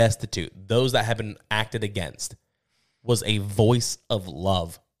 the destitute, those that have been acted against, was a voice of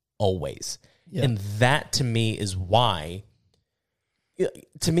love always. Yeah. And that to me is why,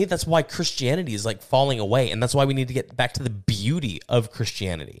 that's why Christianity is like falling away. And that's why we need to get back to the beauty of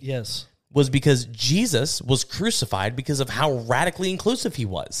Christianity. Yes. Was because Jesus was crucified because of how radically inclusive He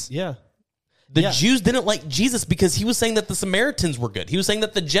was. Yeah. The Jews didn't like Jesus because He was saying that the Samaritans were good. He was saying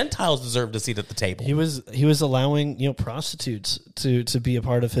that the Gentiles deserved a seat at the table. He was allowing prostitutes to be a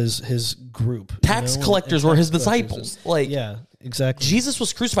part of his group. Tax collectors were His disciples. Yeah, exactly. Jesus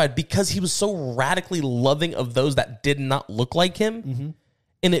was crucified because He was so radically loving of those that did not look like Him,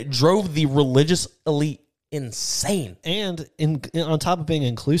 and it drove the religious elite insane. And on top of being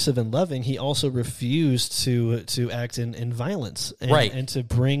inclusive and loving, he also refused to act in violence, and to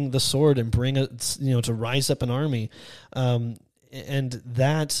bring the sword and to rise up an army, and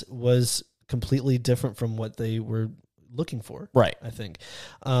that was completely different from what they were looking for. Right, I think,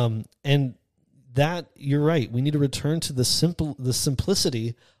 and that you're right. We need to return to the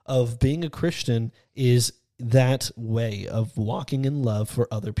simplicity of being a Christian is that way of walking in love for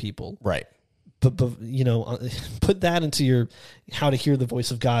other people. Right. But put that into your How to Hear the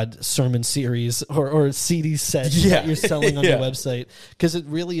Voice of God sermon series or CD set that you're selling on your website, because it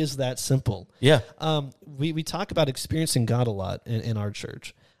really is that simple. Yeah. We talk about experiencing God a lot in our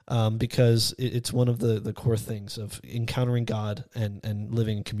church, because it's one of the core things of encountering God and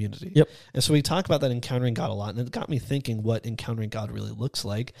living in community. Yep. And so we talk about that encountering God a lot, and it got me thinking what encountering God really looks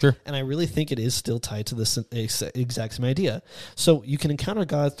like. Sure. And I really think it is still tied to this exact same idea. So you can encounter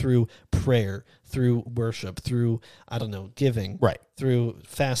God through prayer, through worship, through, giving. Right. Through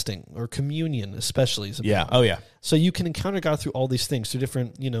fasting or communion, especially. Yeah. Oh, yeah. So you can encounter God through all these things, through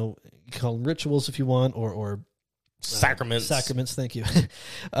different, you call them rituals if you want, or sacraments. Thank you.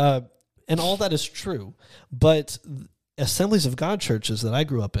 And all that is true. But Assemblies of God churches that I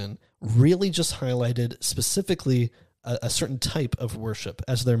grew up in really just highlighted specifically a certain type of worship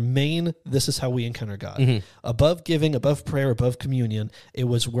as their main, this is how we encounter God. Mm-hmm. Above giving, above prayer, above communion, it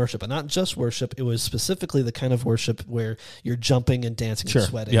was worship. And not just worship, it was specifically the kind of worship where you're jumping and dancing and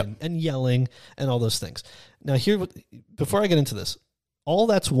sweating and yelling and all those things. Now, before I get into this, all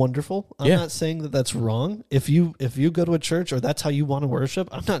that's wonderful. I'm not saying that that's wrong. If you go to a church or that's how you want to worship,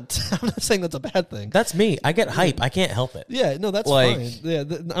 I'm not saying that's a bad thing. That's me. I get hype. I can't help it. Yeah, no, that's fine. Yeah,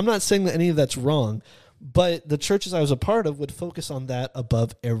 I'm not saying that any of that's wrong, but the churches I was a part of would focus on that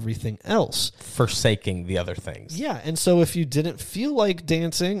above everything else, forsaking the other things. Yeah, and so if you didn't feel like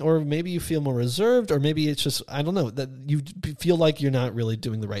dancing, or maybe you feel more reserved, or maybe it's just, I don't know, that you feel like you're not really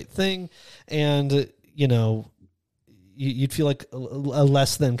doing the right thing, and you'd feel like a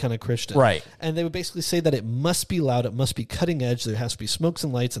less than kind of Christian. Right. And they would basically say that it must be loud, it must be cutting edge, there has to be smokes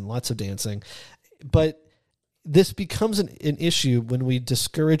and lights and lots of dancing. But this becomes an issue when we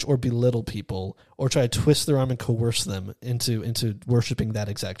discourage or belittle people or try to twist their arm and coerce them into worshiping that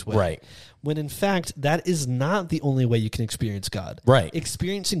exact way. Right. When in fact, that is not the only way you can experience God. Right.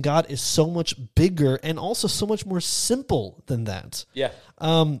 Experiencing God is so much bigger and also so much more simple than that. Yeah.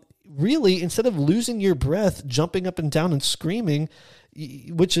 Really, instead of losing your breath, jumping up and down and screaming,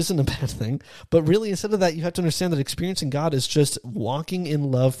 which isn't a bad thing, but really instead of that, you have to understand that experiencing God is just walking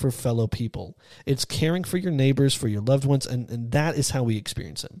in love for fellow people. It's caring for your neighbors, for your loved ones, and that is how we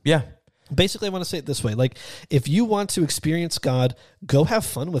experience Him. Yeah. Basically, I want to say it this way. Like, if you want to experience God, go have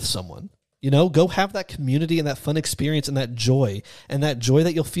fun with someone. Go have that community and that fun experience and that joy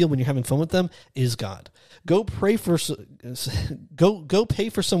that you'll feel when you're having fun with them is God. Go pay for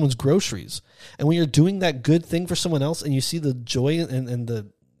someone's groceries. And when you're doing that good thing for someone else and you see the joy and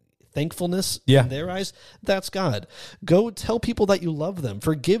the thankfulness in their eyes, that's God. Go tell people that you love them.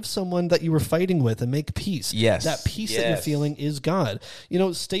 Forgive someone that you were fighting with and make peace. Yes. That peace that you're feeling is God.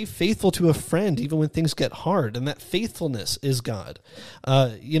 Stay faithful to a friend even when things get hard, and that faithfulness is God.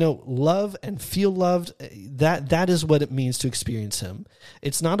 Love and feel loved, that is what it means to experience Him.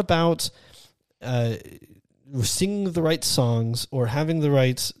 It's not about singing the right songs or having the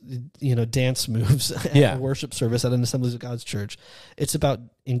right, dance moves at a worship service at an Assemblies of God's church. It's about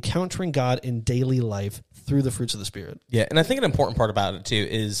encountering God in daily life through the fruits of the Spirit. Yeah, and I think an important part about it too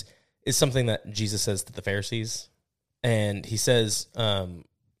is something that Jesus says to the Pharisees, and He says, I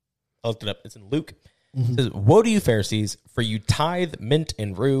looked it up. It's in Luke. Mm-hmm. It says, "Woe to you, Pharisees, for you tithe mint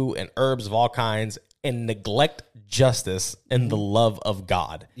and rue and herbs of all kinds, and neglect justice and the love of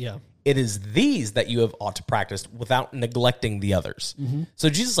God." Yeah. It is these that you have ought to practice without neglecting the others. Mm-hmm. So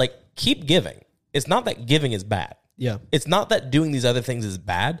Jesus is like, keep giving. It's not that giving is bad. Yeah. It's not that doing these other things is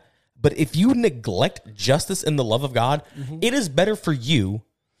bad, but if you neglect justice and the love of God, it is better for you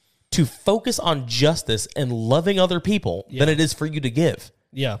to focus on justice and loving other people than it is for you to give.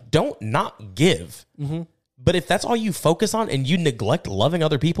 Yeah. Don't not give. Mm-hmm. But if that's all you focus on and you neglect loving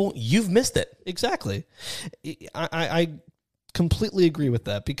other people, you've missed it. Exactly. I completely agree with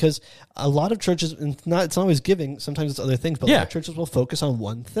that, because a lot of churches, it's not always giving, sometimes it's other things, but a lot of churches will focus on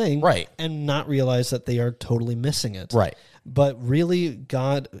one thing and not realize that they are totally missing it. Right. But really,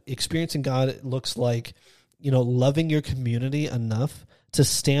 experiencing God looks like, loving your community enough to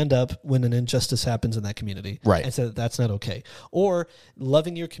stand up when an injustice happens in that community. Right. And say that that's not okay. Or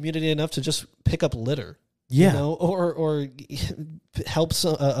loving your community enough to just pick up litter. Yeah. Or helps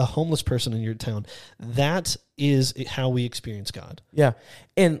a homeless person in your town. That is how we experience God. Yeah.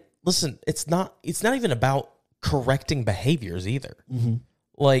 And listen, it's not even about correcting behaviors either. Mm-hmm.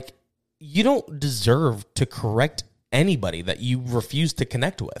 Like, you don't deserve to correct anybody that you refuse to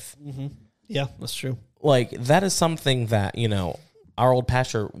connect with. Mm-hmm. Yeah, that's true. Like, that is something that, our old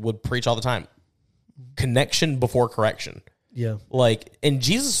pastor would preach all the time. Connection before correction. Yeah. Like, and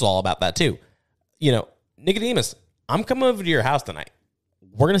Jesus is all about that too. Nicodemus, I'm coming over to your house tonight.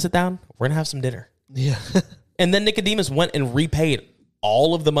 We're going to sit down. We're going to have some dinner. Yeah. And then Nicodemus went and repaid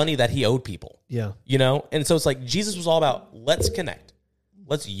all of the money that he owed people. Yeah. And so it's like Jesus was all about, let's connect.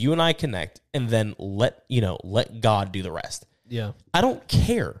 Let's you and I connect, and then let God do the rest. Yeah. I don't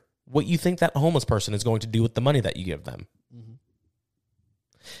care what you think that homeless person is going to do with the money that you give them. Mm-hmm.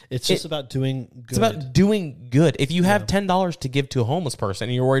 It's just about doing good. It's about doing good. If you have $10 to give to a homeless person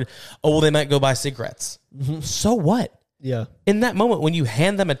and you're worried, they might go buy cigarettes. Mm-hmm. So what? Yeah. In that moment, when you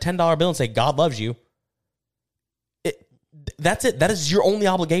hand them a $10 bill and say, God loves you, that's it. That is your only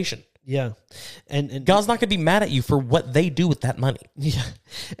obligation. Yeah. And God's not going to be mad at you for what they do with that money. Yeah.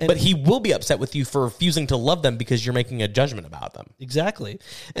 But he will be upset with you for refusing to love them because you're making a judgment about them. Exactly.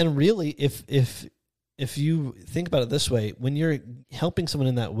 And really, if you think about it this way, when you're helping someone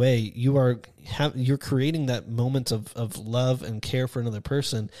in that way, you're creating that moment of love and care for another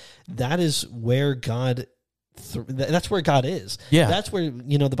person. That is where God that's where God is. Yeah. That's where,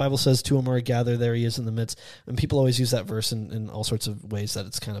 the Bible says 2 or more gather, there he is in the midst. And people always use that verse in all sorts of ways that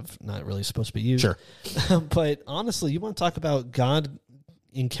it's kind of not really supposed to be used. Sure. But honestly, you want to talk about God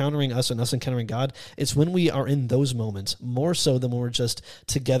encountering us and us encountering God, it's when we are in those moments more so than when we're just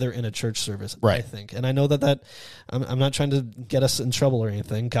together in a church service, right. I think. And I know that I'm not trying to get us in trouble or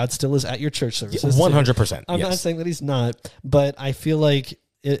anything. God still is at your church services. 100%. I'm not saying that he's not, but I feel like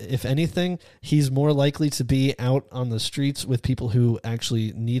if anything, he's more likely to be out on the streets with people who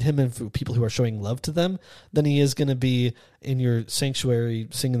actually need him and for people who are showing love to them than he is going to be in your sanctuary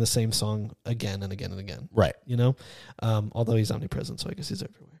singing the same song again and again and again. Right. Although he's omnipresent, so I guess he's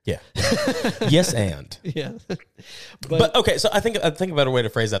everywhere. Yeah. Yes, and. Yeah. But okay, so I think a better way to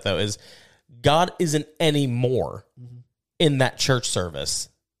phrase that, though, is God isn't any more in that church service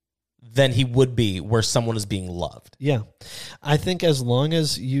than he would be where someone is being loved. Yeah. I think as long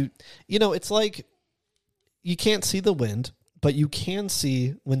as it's like you can't see the wind, but you can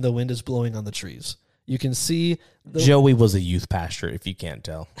see when the wind is blowing on the trees. You can see Joey was a youth pastor, if you can't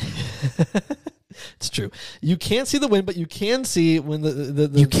tell. It's true. You can't see the wind, but you can see when the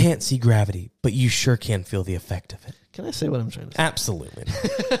You can't see gravity, but you sure can feel the effect of it. Can I say what I'm trying to say? Absolutely.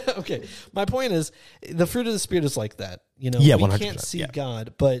 Okay. My point is, the fruit of the Spirit is like that. Yeah, we 100%, can't see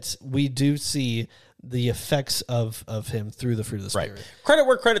God, but we do see the effects of him through the fruit of the Spirit. Right. Credit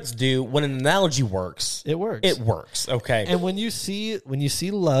where credit's due. When an analogy works, it works. It works. Okay. And when you see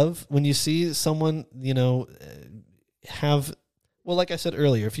love, when you see someone, have. Well, like I said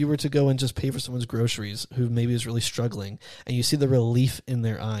earlier, if you were to go and just pay for someone's groceries who maybe is really struggling, and you see the relief in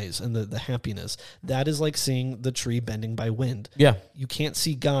their eyes and the happiness, that is like seeing the tree bending by wind. Yeah. You can't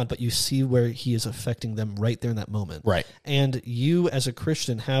see God, but you see where he is affecting them right there in that moment. Right. And you, as a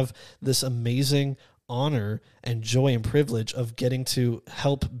Christian, have this amazing honor and joy and privilege of getting to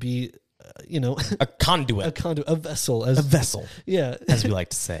help be a conduit, a vessel, yeah, as we like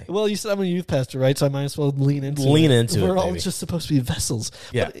to say. Well, you said I'm a youth pastor, right? So I might as well lean into it. We're all just supposed to be vessels.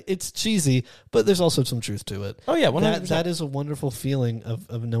 Yeah, but it's cheesy, but there's also some truth to it. Oh yeah, 100%. That is a wonderful feeling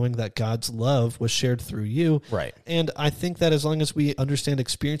of knowing that God's love was shared through you, right? And I think that as long as we understand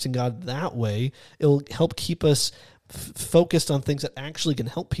experiencing God that way, it'll help keep us focused on things that actually can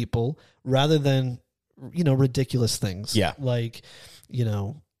help people, rather than ridiculous things. Yeah, like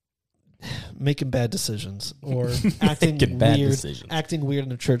making bad decisions or acting weird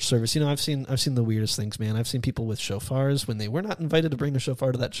in a church service. I've seen the weirdest things, man. I've seen people with shofars when they were not invited to bring a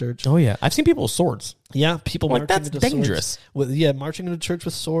shofar to that church. Oh yeah, I've seen people with swords. Yeah, people marching that's into dangerous. Marching into church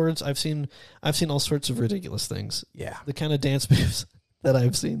with swords. I've seen all sorts of ridiculous things. Yeah, the kind of dance moves that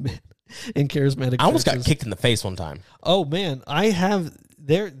I've seen, man, in charismatic. I almost got kicked in the face one time. Oh man, I have.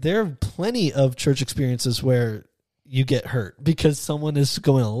 There are plenty of church experiences where you get hurt because someone is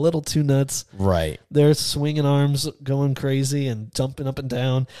going a little too nuts. Right. They're swinging arms, going crazy and jumping up and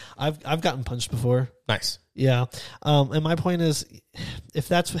down. I've gotten punched before. Nice. Yeah. And my point is, if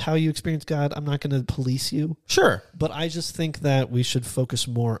that's how you experience God, I'm not going to police you. Sure. But I just think that we should focus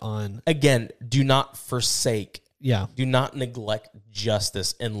more on... Again, do not forsake. Yeah. Do not neglect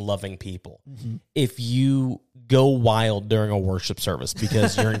justice in loving people. Mm-hmm. If you go wild during a worship service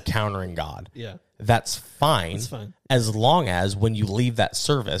because you're encountering God. Yeah. That's fine. That's fine. As long as when you leave that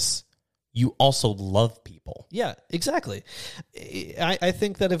service, you also love people. Yeah, exactly. I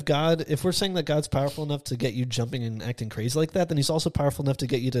think that if we're saying that God's powerful enough to get you jumping and acting crazy like that, then he's also powerful enough to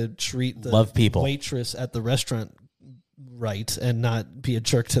get you to treat the Love people. waitress at the restaurant right and not be a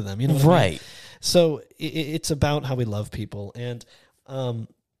jerk to them. You know what I mean? So it's about how we love people. And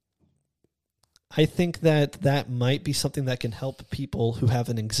I think that might be something that can help people who have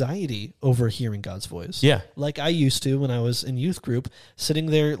an anxiety over hearing God's voice. Yeah. Like I used to when I was in youth group, sitting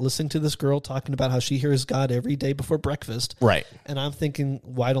there listening to this girl talking about how she hears God every day before breakfast. Right. And I'm thinking,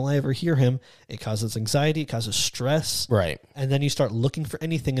 why don't I ever hear him? It causes anxiety. It causes stress. Right. And then you start looking for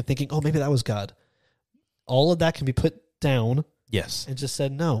anything and thinking, oh, maybe that was God. All of that can be put down. Yes. And just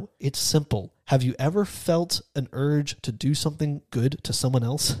said, no, it's simple. Have you ever felt an urge to do something good to someone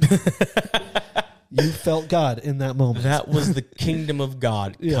else? You felt God in that moment. That was the kingdom of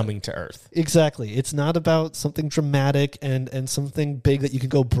God coming to earth. Exactly. It's not about something dramatic and something big that you can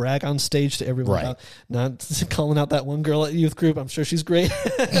go brag on stage to everyone about. Not calling out that one girl at youth group. I'm sure she's great.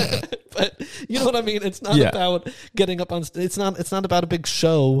 But you know what I mean? It's not about getting up on stage. It's not about a big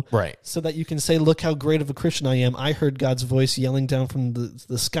show. Right. So that you can say, look how great of a Christian I am. I heard God's voice yelling down from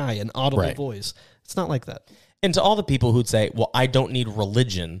the sky, an audible voice. It's not like that. And to all the people who'd say, well, I don't need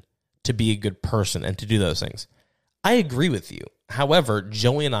religion to be a good person and to do those things. I agree with you. However,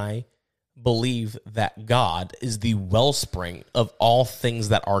 Joey and I believe that God is the wellspring of all things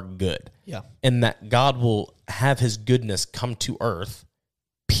that are good. Yeah. And that God will have his goodness come to earth,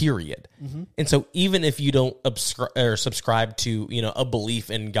 period. Mm-hmm. And so even if you don't subscribe to, a belief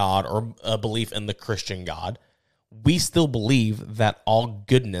in God or a belief in the Christian God, we still believe that all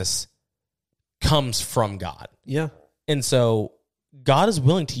goodness comes from God. Yeah. And so God is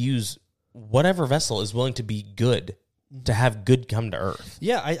willing to use whatever vessel is willing to be good to have good come to earth.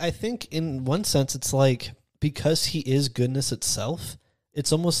 Yeah, I think in one sense it's like because he is goodness itself,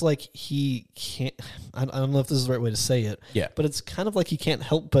 it's almost like he can't, I don't know if this is the right way to say it, but it's kind of like he can't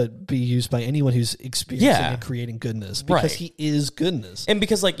help but be used by anyone who's experiencing and creating goodness because he is goodness. And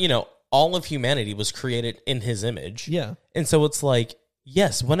because all of humanity was created in his image. Yeah. And so it's like,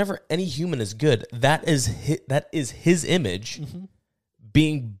 yes, whenever any human is good, that is his image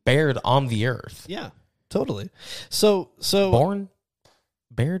being bared on the earth. Yeah, totally. So born,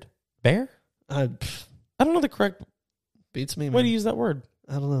 bared, bear? I don't know the correct. Beats me, man. Way to use that word.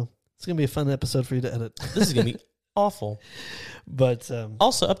 I don't know. It's going to be a fun episode for you to edit. This is going to be awful. But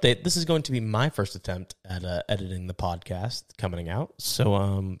also update, this is going to be my first attempt at editing the podcast coming out.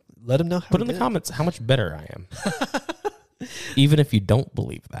 So let him know how put in the comments how much better I am. Even if you don't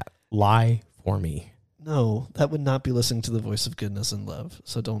believe that, lie for me. No, that would not be listening to the voice of goodness and love.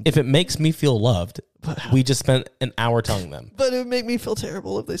 So don't. If it makes me feel loved, we just spent an hour telling them. But it would make me feel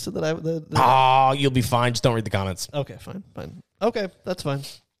terrible if they said that you'll be fine. Just don't read the comments. Okay, fine. Okay, that's fine.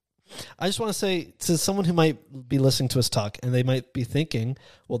 I just want to say to someone who might be listening to us talk and they might be thinking,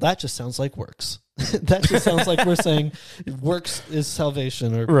 well, that just sounds like works. That just sounds like we're saying works is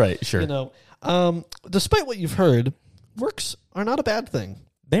salvation. Or right, sure. Despite what you've heard, works are not a bad thing.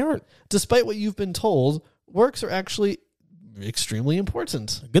 They aren't. Despite what you've been told, works are actually extremely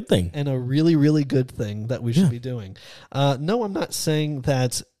important. A good thing. And a really, really good thing that we should be doing. No, I'm not saying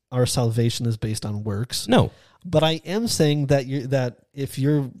that our salvation is based on works. No. But I am saying that if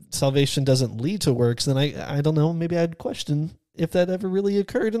your salvation doesn't lead to works, then I don't know, maybe I'd question if that ever really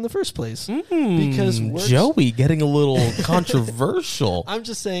occurred in the first place. Because works, Joey getting a little controversial. I'm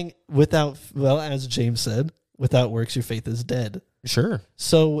just saying as James said, without works, your faith is dead. Sure.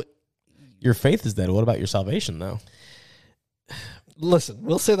 So your faith is dead. What about your salvation, though? Listen,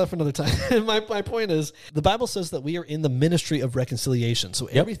 we'll say that for another time. My point is, the Bible says that we are in the ministry of reconciliation. So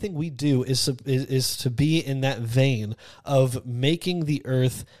everything we do is to be in that vein of making the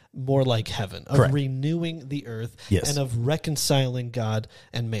earth more like heaven, of renewing the earth, and of reconciling God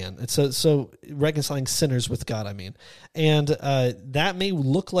and man. And so reconciling sinners with God, I mean. And that may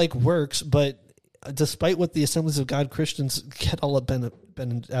look like works, but despite what the Assemblies of God Christians get all been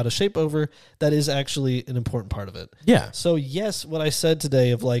out of shape over, that is actually an important part of it. Yeah. So yes, what I said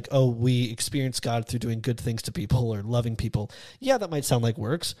today of we experience God through doing good things to people or loving people. Yeah, that might sound like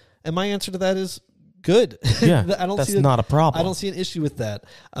works. And my answer to that is good. Yeah, that's not a problem. I don't see an issue with that.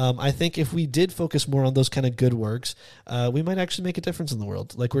 I think if we did focus more on those kind of good works, we might actually make a difference in the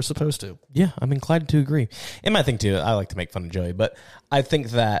world like we're supposed to. Yeah, I'm inclined to agree. And my thing too, I like to make fun of Joey, but I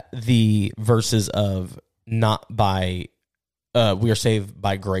think that the verses of not by, we are saved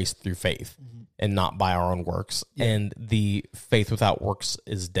by grace through faith and not by our own works, and the faith without works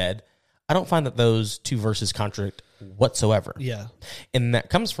is dead. I don't find that those two verses contradict whatsoever. Yeah. And that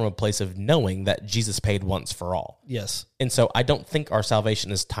comes from a place of knowing that Jesus paid once for all. Yes. And so I don't think our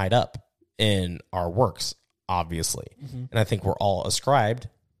salvation is tied up in our works, obviously. And I think we're all ascribed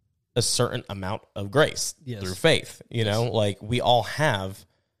a certain amount of grace through faith. You know, like we all have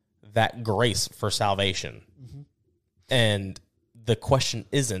that grace for salvation. And the question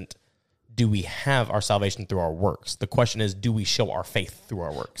isn't, do we have our salvation through our works? The question is, do we show our faith through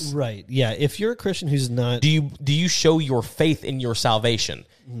our works? Right. Yeah. If you're a Christian who's not... Do you show your faith in your salvation?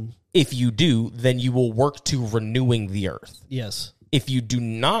 If you do, then you will work to renewing the earth. Yes. If you do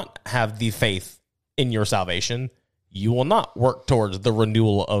not have the faith in your salvation, you will not work towards the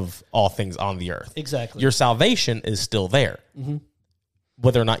renewal of all things on the earth. Exactly. Your salvation is still there.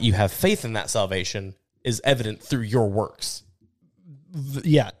 Whether or not you have faith in that salvation is evident through your works.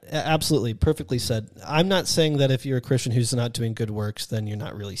 Yeah, absolutely. Perfectly said. I'm not saying that if you're a Christian who's not doing good works, then you're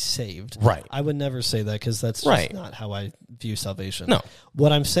not really saved. Right. I would never say that because that's just not how I view salvation. No.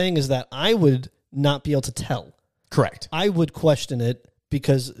 What I'm saying is that I would not be able to tell. Correct. I would question it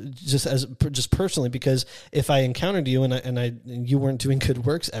because just personally, because if I encountered you and you weren't doing good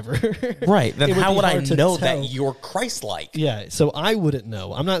works ever, right? Then how would I know tell. that you're Christ-like? Yeah, so I wouldn't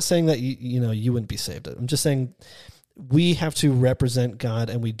know. I'm not saying that you wouldn't be saved. I'm just saying we have to represent God,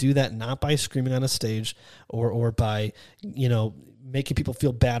 and we do that not by screaming on a stage or by making people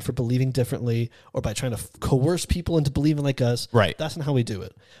feel bad for believing differently or by trying to coerce people into believing like us. Right. That's not how we do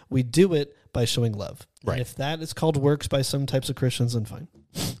it. We do it by showing love. Right. And if that is called works by some types of Christians, then fine.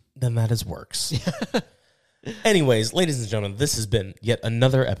 Then that is works. Anyways, ladies and gentlemen, this has been yet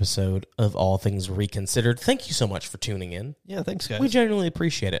another episode of All Things Reconsidered. Thank you so much for tuning in. Yeah, thanks, guys. We genuinely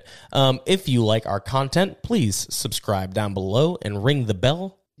appreciate it. If you like our content, please subscribe down below and ring the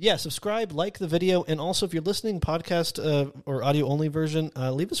bell. Yeah, subscribe, like the video, and also if you're listening podcast or audio-only version,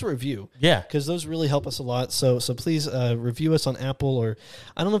 leave us a review. Yeah. Because those really help us a lot. So please review us on Apple, or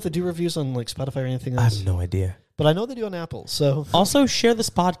I don't know if they do reviews on like Spotify or anything else. I have no idea. But I know they do on Apple. So also share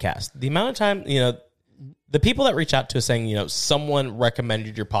this podcast. The amount of time, the people that reach out to us saying, someone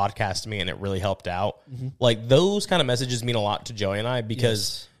recommended your podcast to me and it really helped out. Like those kind of messages mean a lot to Joey and I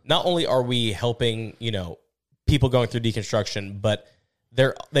because not only are we helping, people going through deconstruction, but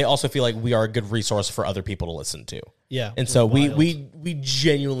they also feel like we are a good resource for other people to listen to. Yeah. And so we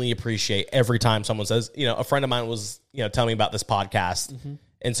genuinely appreciate every time someone says, a friend of mine was, telling me about this podcast.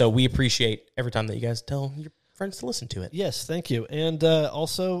 And so we appreciate every time that you guys tell your friends to listen to it. Yes, thank you. And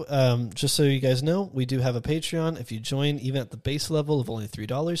also, just so you guys know, we do have a Patreon. If you join, even at the base level of only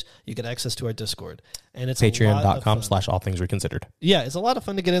 $3, you get access to our Discord. And it's Patreon.com/allthingsreconsidered. Yeah, it's a lot of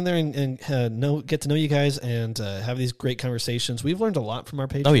fun to get in there and get to know you guys and have these great conversations. We've learned a lot from our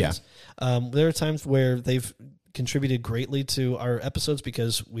patrons. Oh, yeah. There are times where they've contributed greatly to our episodes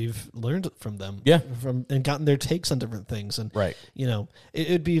because we've learned from them. Yeah. And gotten their takes on different things. And, right. It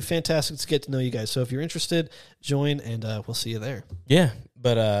would be fantastic to get to know you guys. So if you're interested, join and we'll see you there. Yeah.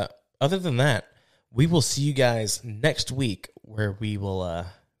 But other than that, we will see you guys next week where we will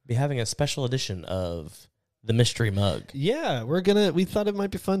be having a special edition of the Mystery Mug. Yeah, we thought it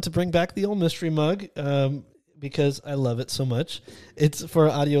might be fun to bring back the old Mystery Mug because I love it so much. It's for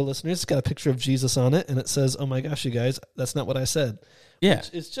our audio listeners. It's got a picture of Jesus on it, and it says, "Oh my gosh, you guys, that's not what I said." Yeah.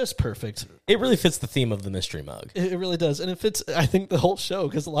 It's just perfect. It really fits the theme of the Mystery Mug. It really does. And it fits, I think, the whole show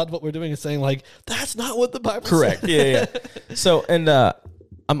because a lot of what we're doing is saying, like, that's not what the Bible Correct. said. Yeah. So, and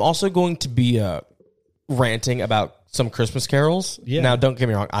I'm also going to be ranting about some Christmas carols. Yeah. Now, don't get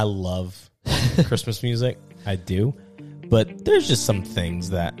me wrong. I love Christmas music. I do. But there's just some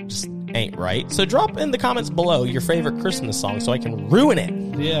things that just ain't right. So drop in the comments below your favorite Christmas song so I can ruin it.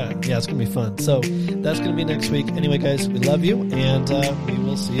 Yeah, it's going to be fun. So that's going to be next week. Anyway, guys, we love you, and we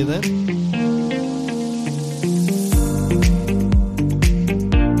will see you then.